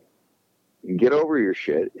thing. Get over your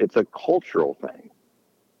shit. It's a cultural thing.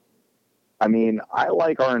 I mean, I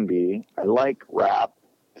like R&B. I like rap,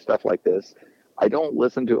 stuff like this. I don't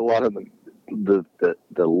listen to a lot of the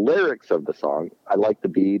lyrics of the song. I like the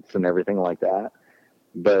beats and everything like that.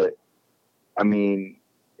 But, I mean,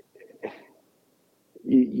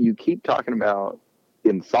 you keep talking about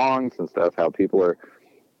in songs and stuff how people are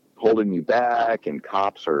holding you back and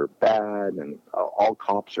cops are bad and all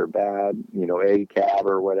cops are bad, you know, a cab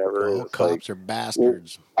or whatever. All it's cops are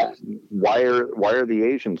bastards. Well, why are the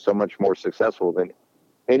Asians so much more successful than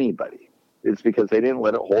anybody? It's because they didn't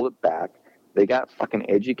let it hold it back. They got fucking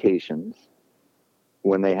educations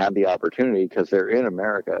when they had the opportunity because they're in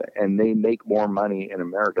America, and they make more money in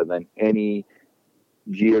America than any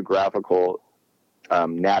geographical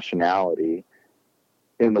nationality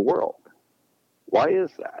in the world. Why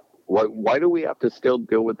is that? Why do we have to still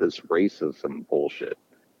deal with this racism bullshit?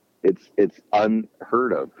 It's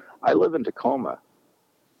unheard of. I live in Tacoma,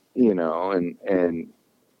 you know, and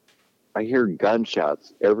I hear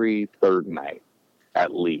gunshots every third night,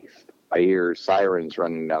 at least. I hear sirens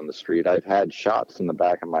running down the street. I've had shots in the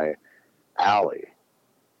back of my alley,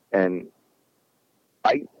 and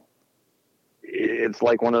it's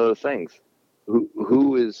like one of those things.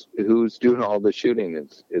 Who's doing all the shooting?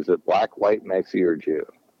 Is it black, white, Mexi, or Jew?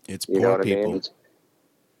 It's You know poor what people. I mean?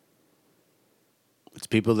 It's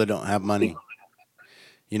people that don't have money.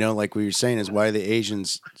 You know, like we were saying, is why are the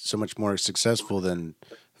Asians so much more successful than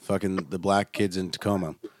fucking the black kids in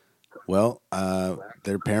Tacoma? Well,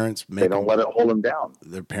 their parents make They don't let it hold them down.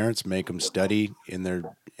 Their parents make them study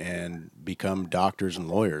and become doctors and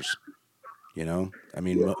lawyers. You know, I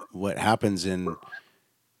mean, what happens in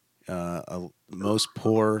most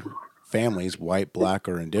poor families, white, black,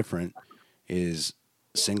 or indifferent, is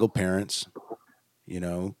single parents. You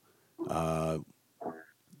know,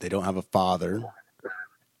 they don't have a father,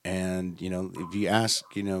 and you know, if you ask,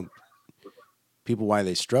 you know, people why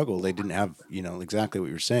they struggle, they didn't have, you know, exactly what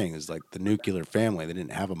you're saying is like the nuclear family. They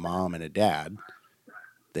didn't have a mom and a dad.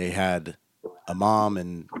 They had a mom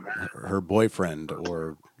and her boyfriend,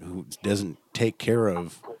 or who doesn't take care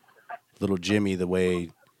of little Jimmy the way,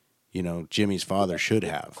 you know, Jimmy's father should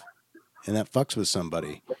have, and that fucks with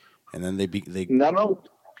somebody, and then they No.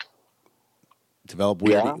 develop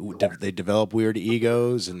weird Yeah. they develop weird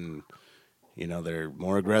egos, and you know they're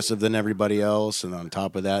more aggressive than everybody else, and on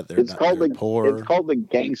top of that they're poor. It's called the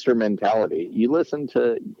gangster mentality. You listen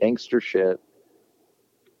to gangster shit.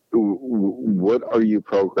 What are you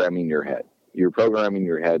programming your head? You're programming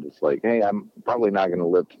your head. It's like, hey, I'm probably not going to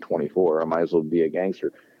live to 24. I might as well be a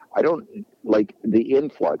gangster. I don't like the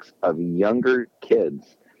influx of younger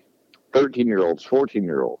kids, 13-year-olds,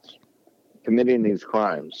 14-year-olds, committing these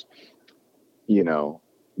crimes, you know,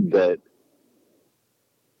 that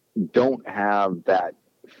don't have that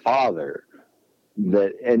father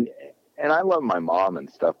that, and I love my mom and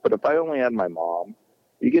stuff, but if I only had my mom,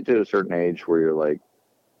 you get to a certain age where you're like,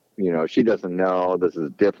 you know, she doesn't know this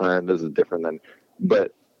is different than,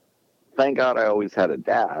 but thank God I always had a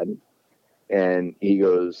dad. And he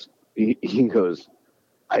goes,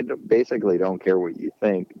 I basically don't care what you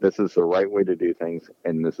think. This is the right way to do things,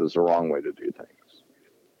 and this is the wrong way to do things.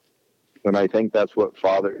 And I think that's what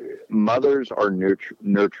mothers are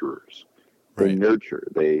nurturers. They Right. nurture.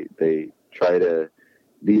 They try to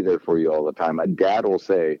be there for you all the time. A dad will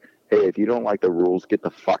say, hey, if you don't like the rules, get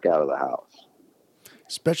the fuck out of the house.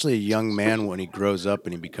 Especially a young man when he grows up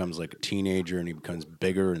and he becomes like a teenager and he becomes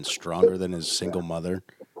bigger and stronger than his single mother.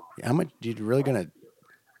 How much you really gonna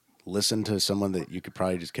listen to someone that you could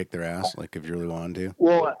probably just kick their ass, like if you really wanted to?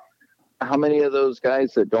 Well, how many of those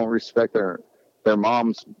guys that don't respect their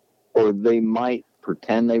moms, or they might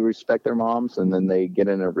pretend they respect their moms, and then they get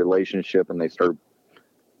in a relationship and they start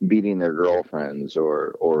beating their girlfriends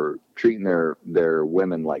or treating their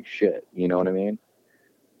women like shit. You know what I mean?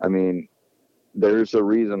 I mean, there's a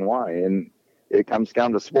reason why, and it comes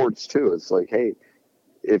down to sports too. It's like, hey,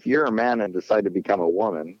 if you're a man and decide to become a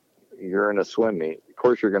woman, you're in a swim meet. Of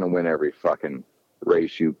course, you're going to win every fucking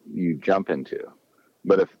race you jump into.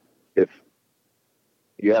 But if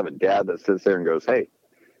you have a dad that sits there and goes, hey,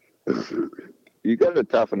 you got to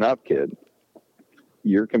toughen up, kid.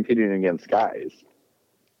 You're competing against guys.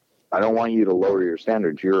 I don't want you to lower your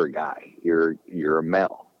standards. You're a guy. You're a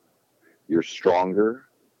male. You're stronger.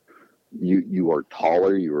 You are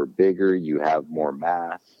taller. You are bigger. You have more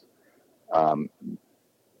mass.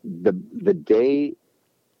 The day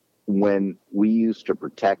when we used to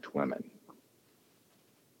protect women,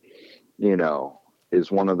 you know,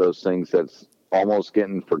 is one of those things that's almost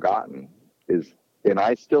getting forgotten. And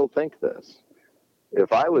I still think this.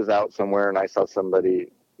 If I was out somewhere and I saw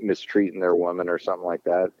somebody mistreating their woman or something like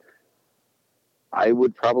that, I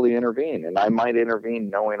would probably intervene. And I might intervene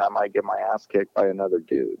knowing I might get my ass kicked by another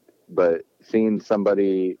dude. But seeing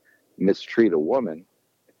somebody mistreat a woman,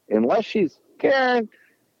 unless she's Karen,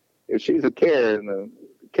 if she's a Karen, then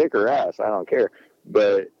kick her ass. I don't care.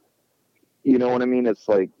 But you know what I mean? It's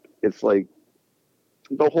like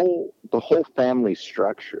the whole family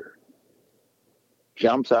structure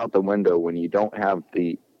jumps out the window when you don't have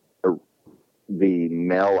the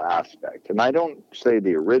male aspect. And I don't say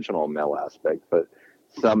the original male aspect, but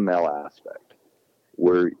some male aspect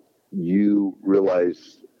where you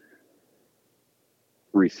realize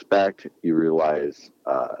respect, you realize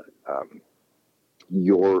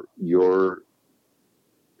your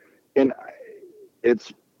and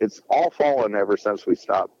it's all fallen ever since we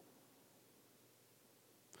stopped.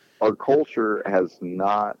 Our culture has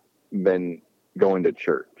not been going to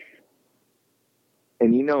church.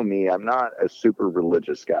 And you know me, I'm not a super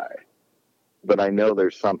religious guy, but I know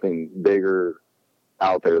there's something bigger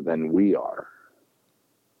out there than we are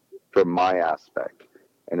from my aspect.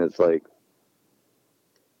 And it's like,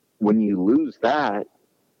 when you lose that,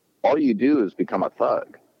 all you do is become a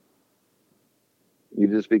thug. You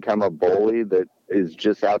just become a bully that is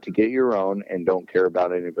just out to get your own and don't care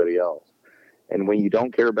about anybody else. And when you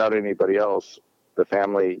don't care about anybody else, the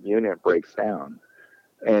family unit breaks down.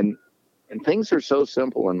 And things are so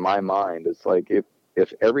simple in my mind. It's like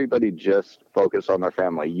if everybody just focus on their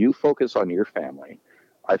family, you focus on your family,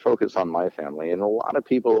 I focus on my family. And a lot of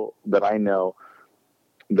people that I know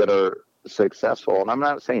that are successful, and I'm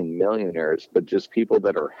not saying millionaires, but just people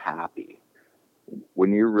that are happy.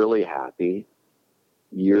 When you're really happy,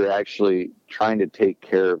 you're actually trying to take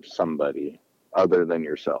care of somebody other than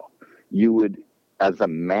yourself. You would, as a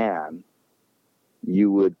man,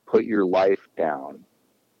 you would put your life down.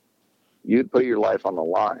 You'd put your life on the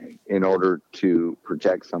line in order to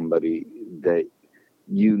protect somebody that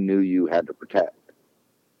you knew you had to protect.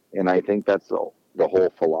 And I think that's the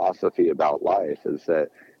whole philosophy about life is that,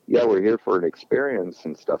 yeah, we're here for an experience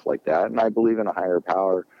and stuff like that. And I believe in a higher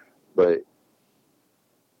power, but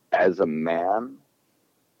as a man,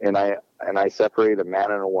 and I separate a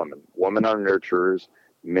man and a woman. Women are nurturers,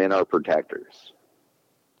 men are protectors.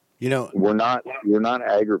 You know, we're not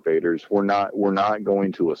aggravators. We're not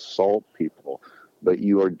going to assault people, but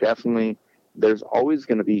you are definitely, there's always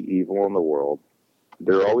going to be evil in the world.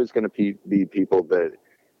 There are always going to be people that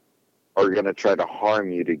are going to try to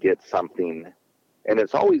harm you to get something. And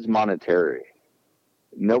it's always monetary.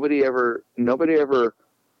 Nobody ever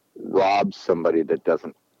robs somebody that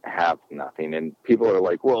doesn't have nothing. And people are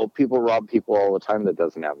like, well, people rob people all the time that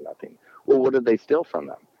doesn't have nothing. Well, what did they steal from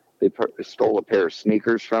them? They stole a pair of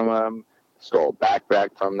sneakers from them, stole a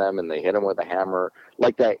backpack from them, and they hit them with a hammer.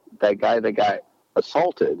 Like that guy that got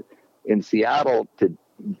assaulted in Seattle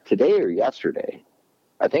today or yesterday.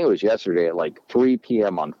 I think it was yesterday at like 3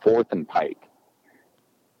 p.m. on 4th and Pike.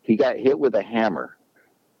 He got hit with a hammer.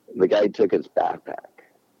 The guy took his backpack.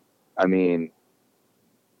 I mean,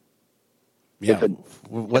 yeah.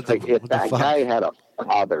 If that guy had a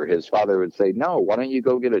father, his father would say, "No, why don't you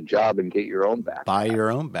go get a job and get your own backpack? Buy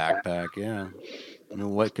your own backpack." Yeah. I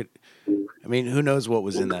mean, who knows what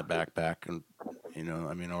was in that backpack, and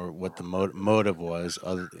or what the motive was.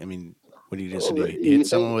 Would you just hit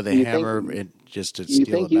someone with a hammer just to steal a backpack? You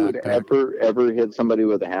think you would ever hit somebody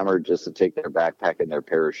with a hammer just to take their backpack and their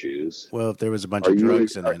pair of shoes? Well, if there was a bunch of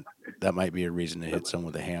drugs in it, that might be a reason to hit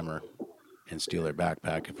someone with a hammer and steal their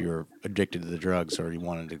backpack. If you're addicted to the drugs or you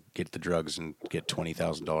wanted to get the drugs and get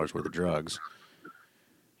 $20,000 worth of drugs,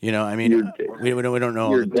 You know, I mean, we don't know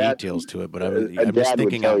all the details to it, but I'm just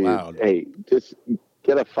thinking out loud. Hey, just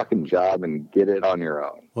get a fucking job and get it on your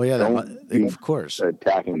own. Well, yeah, of course.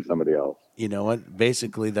 Attacking somebody else. You know what?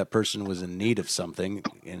 Basically, that person was in need of something,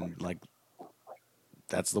 and like,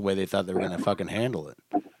 that's the way they thought they were gonna fucking handle it,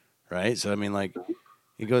 right? So I mean, like,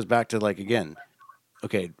 it goes back to like again,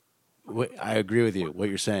 okay, I agree with you. What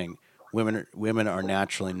you're saying, women are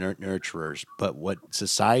naturally nurturers, but what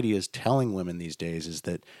society is telling women these days is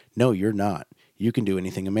that no, you're not. You can do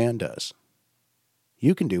anything a man does.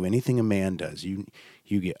 You can do anything a man does. You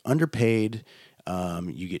get underpaid.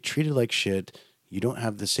 You get treated like shit. You don't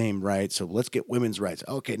have the same rights. So let's get women's rights.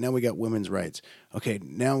 Okay, now we got women's rights. Okay,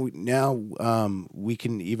 now we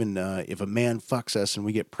can even if a man fucks us and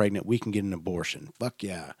we get pregnant, we can get an abortion. Fuck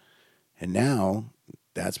yeah. And now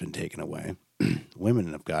that's been taken away.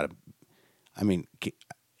 Women have got to. I mean,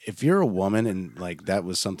 if you're a woman and like that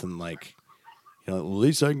was something like, you know, at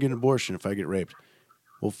least I can get an abortion if I get raped.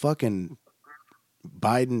 Well, fucking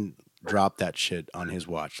Biden dropped that shit on his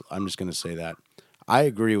watch. I'm just going to say that. I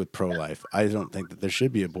agree with pro-life. I don't think that there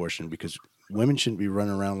should be abortion because women shouldn't be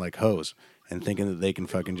running around like hoes and thinking that they can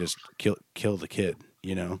fucking just kill the kid,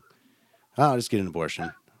 you know? I'll just get an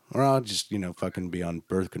abortion. Or I'll just, you know, fucking be on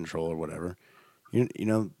birth control or whatever. You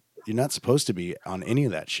know, you're not supposed to be on any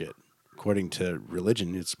of that shit. According to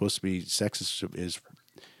religion, it's supposed to be sex is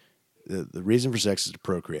the reason for sex is to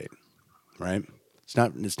procreate, right? It's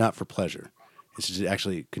not for pleasure. It's to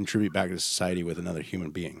actually contribute back to society with another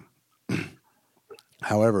human being.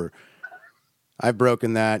 However, I've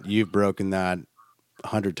broken that. You've broken that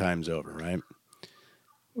 100 times over, right?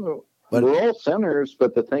 Well, we're all sinners,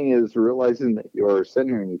 but the thing is realizing that you're a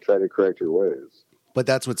sinner and you try to correct your ways. But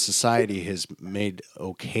that's what society has made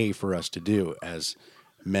okay for us to do as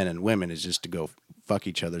men and women is just to go fuck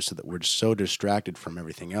each other so that we're so distracted from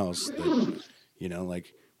everything else that, you know,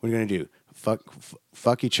 like, what are you going to do?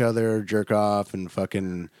 Fuck each other, jerk off, and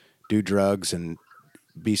fucking do drugs and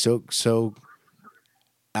be so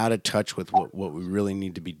out of touch with what we really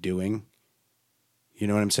need to be doing. You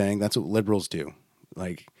know what I'm saying? That's what liberals do.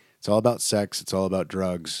 Like, it's all about sex. It's all about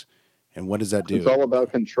drugs. And what does that do? It's all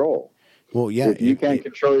about control. Well, yeah. If you can't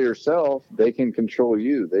control yourself, they can control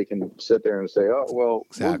you. They can sit there and say, oh, well.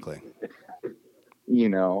 Exactly. You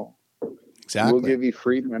know. Exactly. We'll give you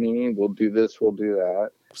free money. We'll do this. We'll do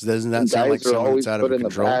that. So doesn't that sound like someone that's out of control? Guys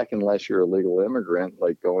are always put in the back unless you're a legal immigrant,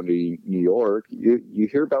 like going to New York. You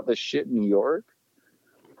hear about this shit in New York?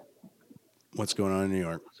 What's going on in New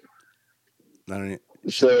York?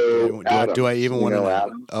 So do I even want to know?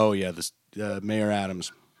 Adams? Oh yeah, this Mayor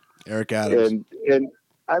Adams, Eric Adams, and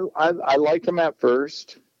I liked him at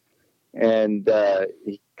first, and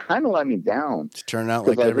he kind of let me down. It's turned out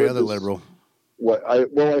like every other liberal. I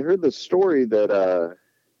heard the story that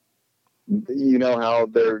you know how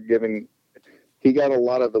they're giving. He got a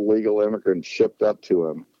lot of illegal immigrants shipped up to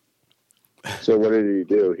him. So what did he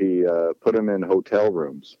do? He put them in hotel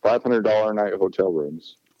rooms, $500 a night hotel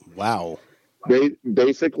rooms. Wow. They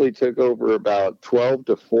basically took over about 12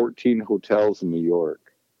 to 14 hotels in New York.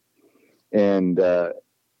 And,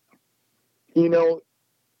 you know,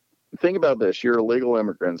 think about this. You're a legal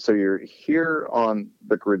immigrant, so you're here on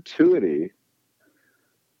the gratuity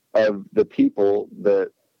of the people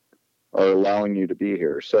that are allowing you to be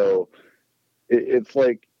here. So it's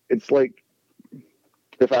like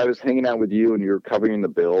if I was hanging out with you and you're covering the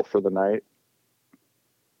bill for the night,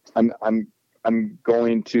 I'm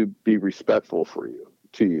going to be respectful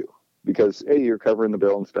to you because, hey, you're covering the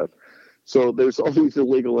bill and stuff. So there's all these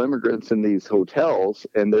illegal immigrants in these hotels,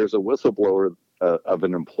 and there's a whistleblower of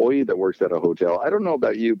an employee that works at a hotel. I don't know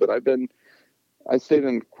about you, but I stayed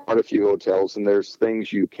in quite a few hotels, and there's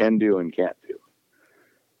things you can do and can't do.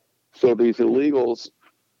 So these illegals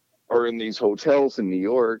are in these hotels in New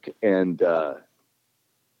York, and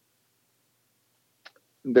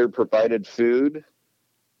they're provided food,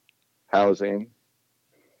 housing.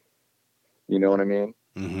 You know what I mean?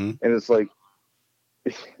 Mm-hmm. And it's like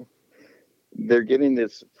they're getting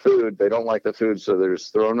this food. They don't like the food, so they're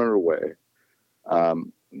just throwing it away.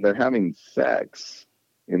 They're having sex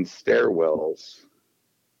in stairwells.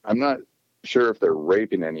 I'm not sure if they're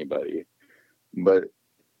raping anybody, but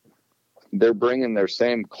they're bringing their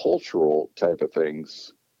same cultural type of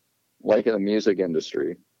things, like in the music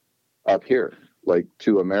industry, up here, like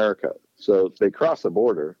to America. So if they cross the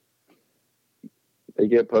border, they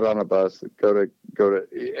get put on a bus, go to,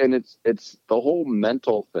 and it's the whole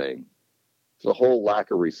mental thing. It's the whole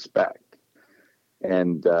lack of respect,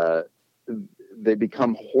 and they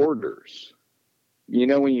become hoarders. You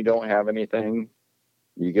know, when you don't have anything,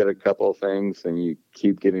 you get a couple of things, and you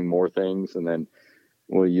keep getting more things, and then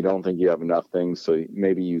well, you don't think you have enough things, so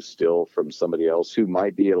maybe you steal from somebody else who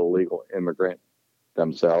might be an illegal immigrant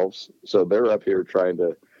themselves. So they're up here trying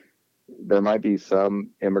to, there might be some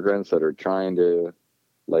immigrants that are trying to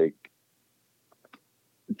like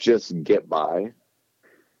just get by.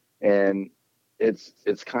 And it's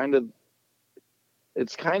kind of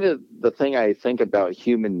the thing I think about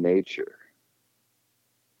human nature.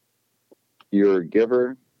 You're a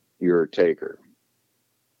giver, you're a taker.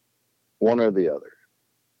 One or the other.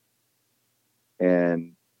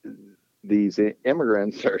 And these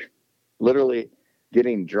immigrants are literally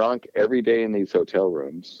getting drunk every day in these hotel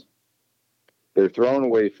rooms. They're throwing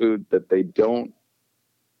away food that they don't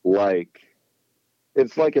like.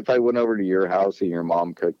 It's like if I went over to your house and your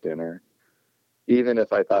mom cooked dinner, even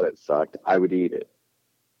if I thought it sucked, I would eat it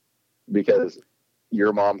because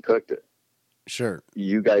your mom cooked it. Sure.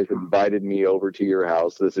 You guys invited me over to your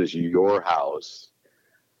house. This is your house.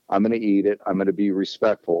 I'm going to eat it. I'm going to be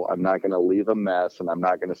respectful. I'm not going to leave a mess, and I'm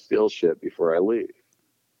not going to steal shit before I leave.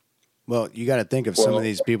 Well, you got to think of some of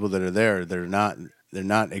these people that are there. They're not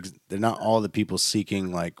all the people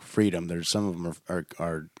seeking like freedom. There's some of them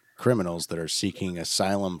are criminals that are seeking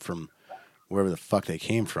asylum from wherever the fuck they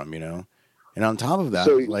came from, you know. And on top of that,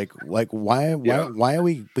 So- like why are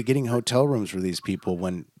we getting hotel rooms for these people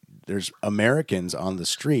when there's Americans on the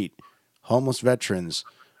street, homeless veterans,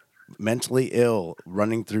 mentally ill,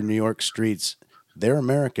 running through New York streets? They're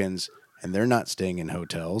Americans and they're not staying in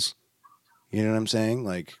hotels. You know what I'm saying?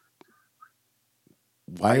 Like,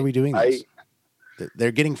 why are we doing this?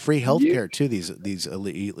 They're getting free health care too. These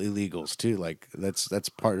illegals too. Like that's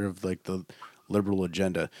part of like the liberal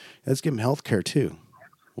agenda. Let's give them health care too.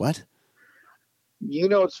 What? You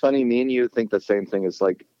know, it's funny. Me and you think the same thing. It's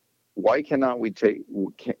like, why cannot we take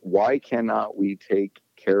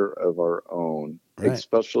care of our own, Right.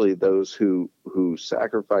 especially those who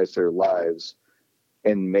sacrificed their lives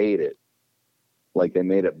and made it, like they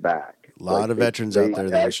made it back. A lot like of veterans out there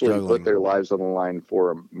that are actually struggling. put their lives on the line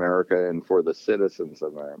for America and for the citizens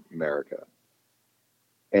of America.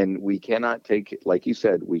 And we cannot like you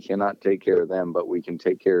said, we cannot take care of them, but we can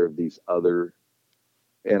take care of these other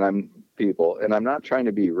people. And I'm not trying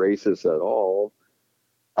to be racist at all.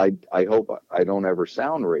 I hope I don't ever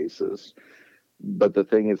sound racist. But the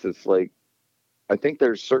thing is, it's like, I think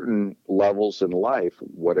there's certain levels in life,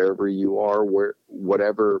 whatever you are,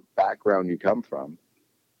 whatever background you come from,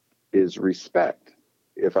 is respect.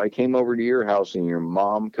 If I came over to your house and your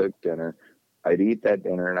mom cooked dinner, I'd eat that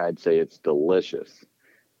dinner and I'd say it's delicious.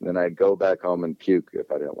 And then I'd go back home and puke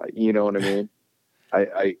if I didn't like, you know what I mean?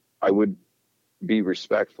 I would be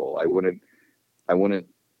respectful. I wouldn't,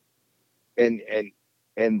 and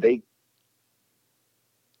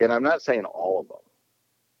I'm not saying all of them,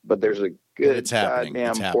 but there's a good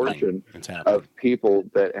goddamn portion of people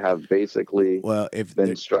that have basically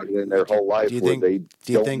been struggling their whole life where they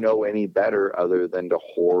don't know any better other than to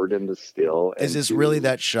hoard and to steal. Is this really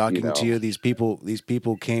that shocking to you? These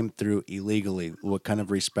people came through illegally. What kind of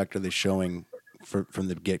respect are they showing from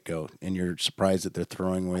the get-go? And you're surprised that they're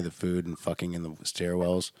throwing away the food and fucking in the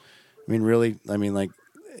stairwells? I mean, really? I mean, like,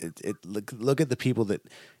 look at the people that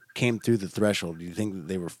came through the threshold. Do you think that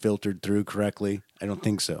they were filtered through correctly? I don't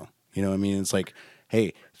think so. You know what I mean? It's like,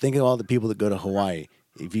 hey, think of all the people that go to Hawaii.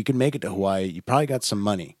 If you can make it to Hawaii, you probably got some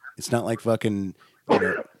money. It's not like fucking,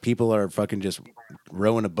 people are fucking just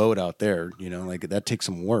rowing a boat out there. You know, like that takes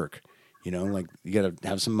some work. You know, like you got to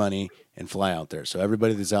have some money and fly out there. So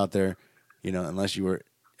everybody that's out there, you know, unless you were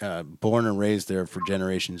born and raised there for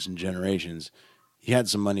generations and generations, you had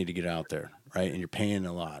some money to get out there, right? And you're paying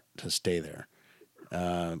a lot to stay there.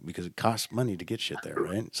 Because it costs money to get shit there,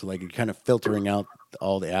 right? So like you're kind of filtering out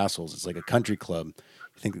all the assholes. It's like a country club.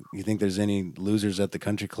 You think there's any losers at the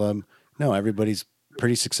country club? No, everybody's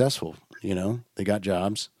pretty successful. You know, they got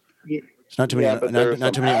jobs. It's not too many.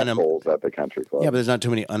 Not too many assholes at the country club. Yeah, but there's not too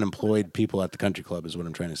many unemployed people at the country club. Is what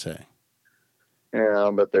I'm trying to say. Yeah,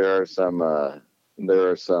 but there are some. What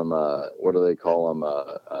do they call them?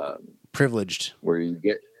 Privileged. Where you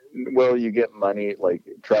get money like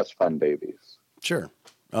trust fund babies. Sure.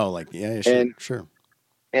 Oh, like, yeah, sure.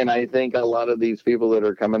 And I think a lot of these people that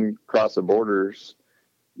are coming across the borders,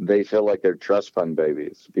 they feel like they're trust fund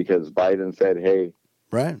babies because Biden said, hey,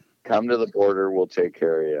 right, come to the border, we'll take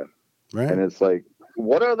care of you. Right. And it's like,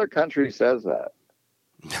 what other country says that?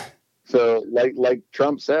 So like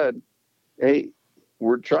Trump said, hey,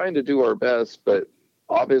 we're trying to do our best, but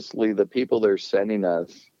obviously the people they're sending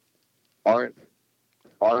us aren't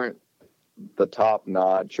the top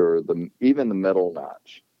notch or even the middle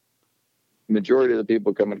notch. Majority of the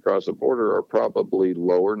people coming across the border are probably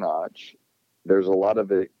lower notch. There's a lot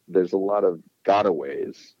of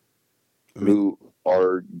gotaways who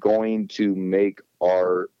are going to make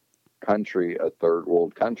our country a third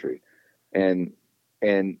world country. And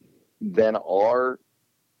then our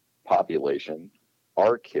population,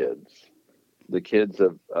 our kids, the kids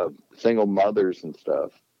of single mothers and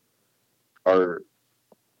stuff, are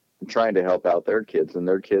trying to help out their kids, and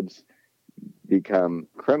their kids become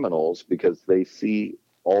criminals because they see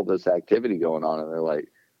all this activity going on, and they're like,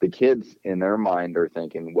 the kids in their mind are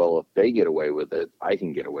thinking, well, if they get away with it, I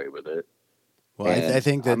can get away with it. Well, I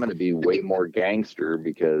think that I'm going to be way more gangster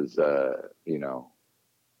because,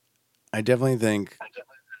 I definitely think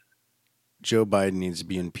Joe Biden needs to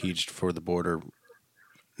be impeached for the border,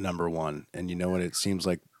 number one. And you know what? It seems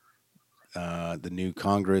like the new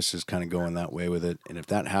Congress is kind of going that way with it. And if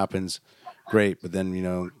that happens, great. But then,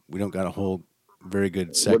 we don't got a whole very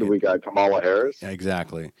good second. What do we got? Kamala Harris?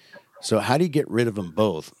 Exactly. So how do you get rid of them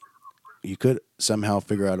both? You could somehow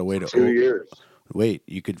figure out a way to 2 years. Wait,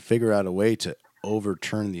 you could figure out a way to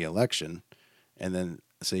overturn the election, and then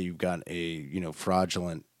say you've got a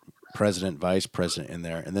fraudulent president, vice president in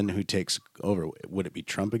there, and then who takes over? Would it be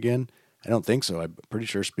Trump again? I don't think so. I'm pretty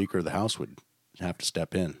sure Speaker of the House would have to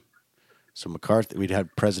step in. So McCarthy, we'd have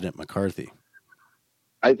President McCarthy.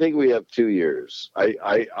 I think we have 2 years.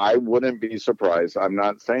 I wouldn't be surprised. I'm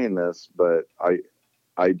not saying this, but I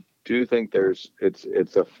do think it's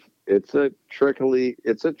a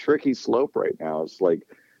tricky slope right now. It's like,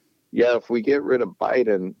 yeah, if we get rid of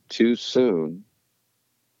Biden too soon,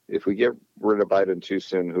 who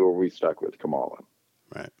are we stuck with? Kamala.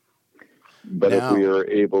 Right. But if we are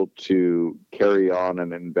able to carry on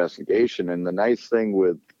an investigation, and the nice thing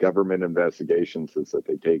with government investigations is that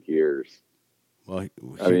they take years. Well,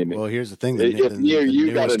 here's the thing. If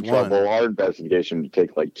you got in trouble, our investigation would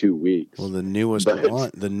take like 2 weeks. Well, the newest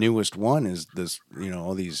one is this.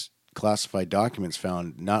 All these classified documents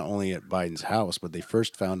found not only at Biden's house, but they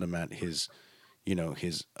first found them at his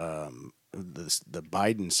the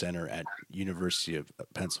Biden Center at University of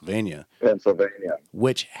Pennsylvania,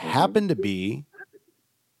 which happened to be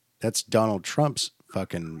that's Donald Trump's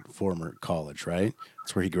fucking former college, right?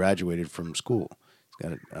 That's where he graduated from school.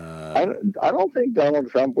 Got it. I don't think Donald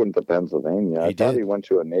Trump went to Pennsylvania. I thought he went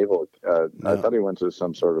to a naval. I thought he went to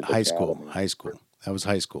some sort of high school. High school. That was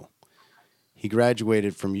high school. He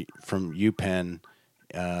graduated from UPenn,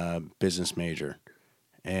 business major,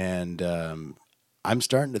 and I'm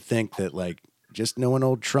starting to think that, like, just knowing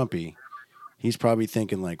old Trumpy, he's probably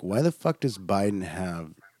thinking like, why the fuck does Biden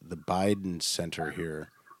have the Biden Center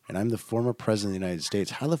here, and I'm the former president of the United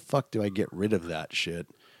States? How the fuck do I get rid of that shit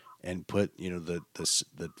and put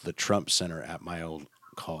the Trump Center at my old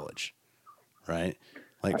college, right?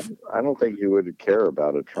 Like, I don't think you would care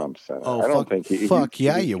about a Trump Center. Oh, I don't think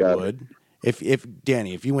you would. If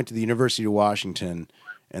Danny, if you went to the University of Washington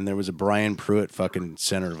and there was a Brian Pruitt fucking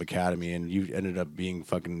center of academy, and you ended up being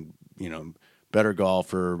fucking better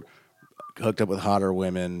golfer, hooked up with hotter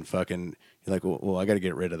women, fucking, you're like, well, I got to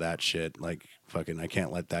get rid of that shit. Like, fucking, I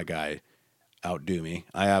can't let that guy outdo me.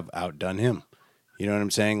 I have outdone him. You know what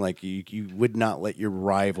I'm saying? Like, you would not let your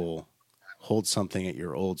rival hold something at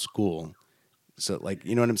your old school. So, like,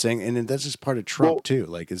 you know what I'm saying? And that's just part of Trump too.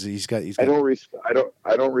 Like, he's got. I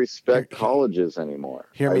don't respect colleges anymore.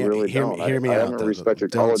 Hear me I out. haven't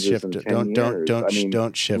respected colleges in 10 years.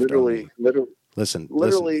 Don't shift. Literally. Listen.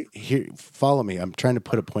 Here, follow me. I'm trying to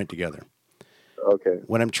put a point together. Okay.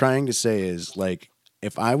 What I'm trying to say is, like,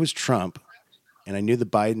 if I was Trump and I knew the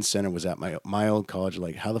Biden Center was at my old college,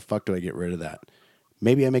 like, how the fuck do I get rid of that?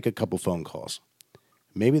 Maybe I make a couple phone calls.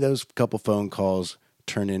 Maybe those couple phone calls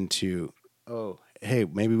turn into, oh, hey,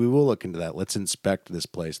 maybe we will look into that. Let's inspect this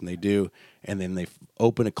place. And they do. And then they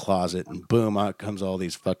open a closet and boom, out comes all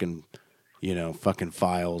these fucking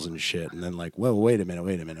files and shit. And then, like, whoa, wait a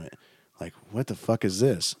minute. Like, what the fuck is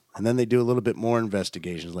this? And then they do a little bit more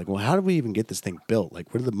investigations. Like, well, how did we even get this thing built?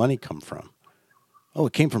 Like, where did the money come from? Oh,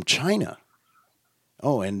 it came from China.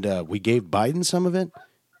 Oh, and we gave Biden some of it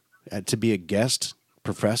to be a guest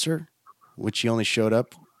professor, which he only showed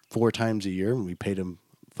up 4 times a year, and we paid him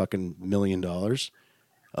fucking $1 million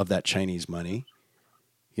of that Chinese money.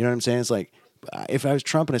 You know what I'm saying? It's like, if I was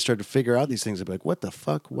Trump and I started to figure out these things, I'd be like, what the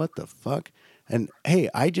fuck? And hey,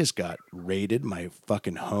 I just got raided. My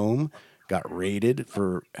fucking home got raided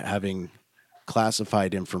for having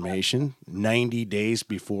classified information 90 days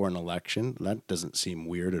before an election. That doesn't seem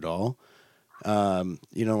weird at all.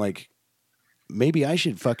 Like, maybe I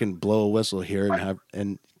should fucking blow a whistle here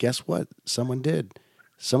and guess what? Someone did.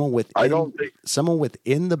 Someone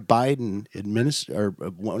within the Biden or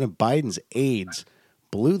one of Biden's aides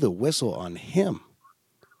blew the whistle on him.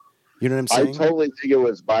 You know what I'm saying? I totally think it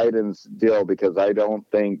was Biden's deal, because I don't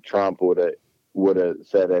think Trump would have would have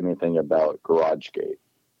said anything about GarageGate.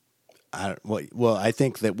 Well, I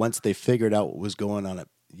think that once they figured out what was going on at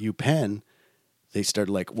UPenn, they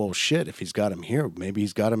started like, well, shit, if he's got him here, maybe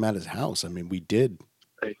he's got him at his house. I mean, we did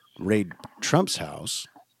raid Trump's house.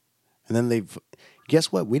 And then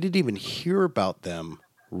guess what? We didn't even hear about them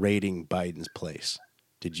raiding Biden's place.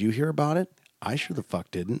 Did you hear about it? I sure the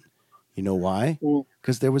fuck didn't. You know why?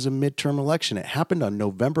 Because there was a midterm election. It happened on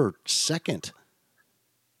November 2nd.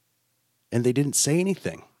 And they didn't say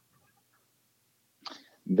anything.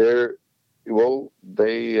 They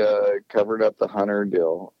covered up the Hunter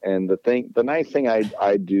deal. And the nice thing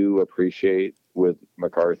I do appreciate with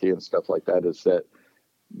McCarthy and stuff like that is that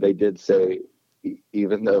they did say,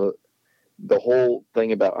 even though the whole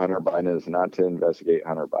thing about Hunter Biden is not to investigate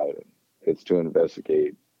Hunter Biden, it's to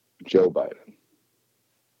investigate Joe Biden,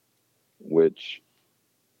 which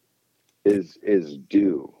is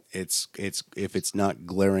due. It's if it's not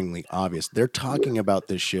glaringly obvious. They're talking about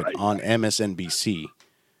this shit on MSNBC.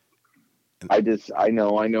 I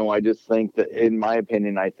know. I just think that, in my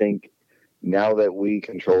opinion, I think now that we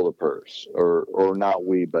control the purse, or not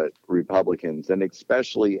we, but Republicans, and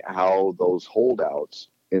especially how those holdouts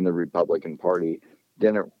in the Republican Party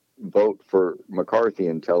didn't vote for McCarthy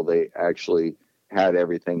until they actually had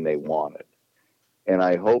everything they wanted. And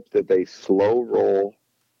I hope that they slow roll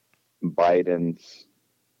Biden's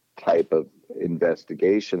type of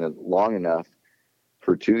investigation long enough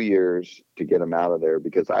for 2 years to get him out of there,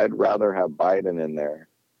 because I'd rather have Biden in there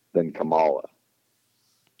than Kamala.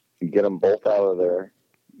 Get them both out of there,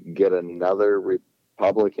 get another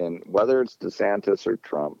Republican, whether it's DeSantis or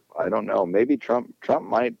Trump. I don't know. Maybe Trump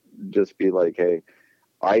might just be like, hey,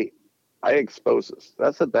 I expose this.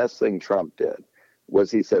 That's the best thing Trump did,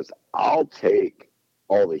 was he says, I'll take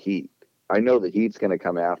all the heat. I know the heat's going to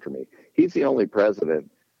come after me. He's the only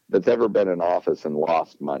president that's ever been in office and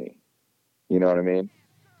lost money. You know what I mean?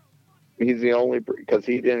 He's the only, because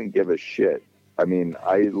he didn't give a shit. I mean,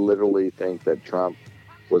 I literally think that Trump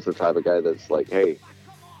was the type of guy that's like, hey,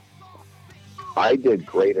 I did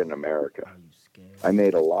great in America. I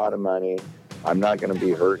made a lot of money. I'm not going to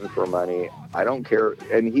be hurting for money. I don't care.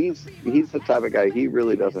 And he's the type of guy, he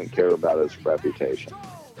really doesn't care about his reputation.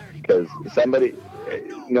 Because somebody,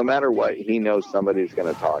 no matter what, he knows somebody's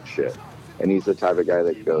going to talk shit. And he's the type of guy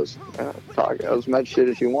that goes, talk as much shit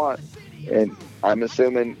as you want. And I'm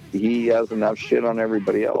assuming he has enough shit on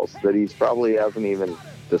everybody else that he's probably hasn't even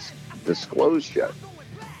disclosed yet,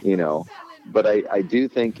 you know. But I do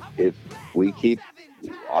think if we keep,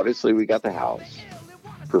 obviously we got the House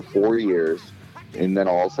for 4 years, and then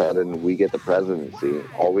all of a sudden we get the presidency,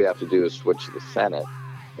 all we have to do is switch to the Senate.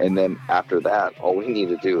 And then after that, all we need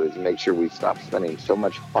to do is make sure we stop spending so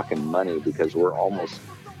much fucking money, because we're almost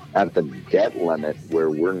at the debt limit where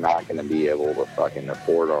we're not going to be able to fucking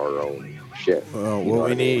afford our own shit. Well, what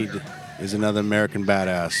we need is another American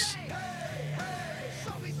badass.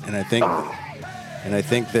 And I think,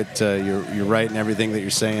 that you're right in everything that you're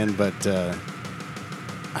saying, but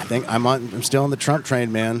I think I'm still on the Trump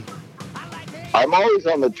train, man. I'm always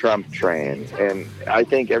on the Trump train, and I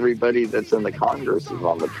think everybody that's in the Congress is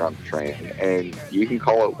on the Trump train. And you can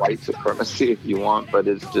call it white supremacy if you want, but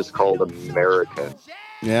it's just called American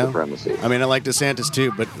supremacy. I mean, I like DeSantis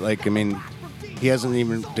too, but he hasn't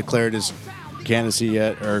even declared his candidacy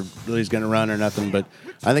yet, or really he's going to run or nothing. But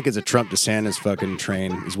I think it's a Trump DeSantis fucking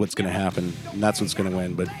train is what's going to happen, and that's what's going to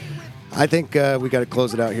win. But I think we got to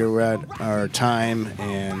close it out here. We're at our time,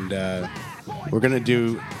 and we're going to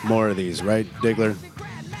do more of these, right, Diggler?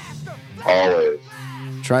 Always.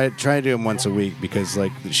 Try to do them once a week, because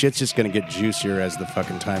the shit's just going to get juicier as the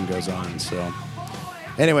fucking time goes on. So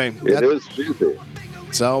anyway, it is juicy.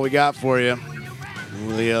 That's all we got for you.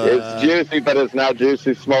 It's juicy, but it's not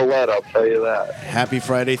Juicy Smollett, I'll tell you that. Happy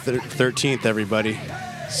Friday 13th, everybody.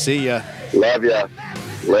 See ya. Love ya.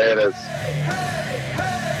 Laters.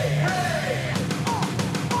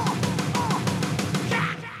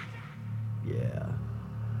 Yeah,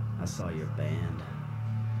 I saw your band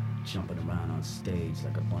jumping around on stage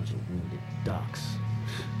like a bunch of wounded ducks.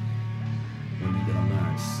 When you gonna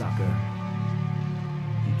learn, sucker?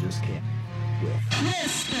 You just can't.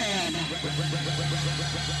 Listen.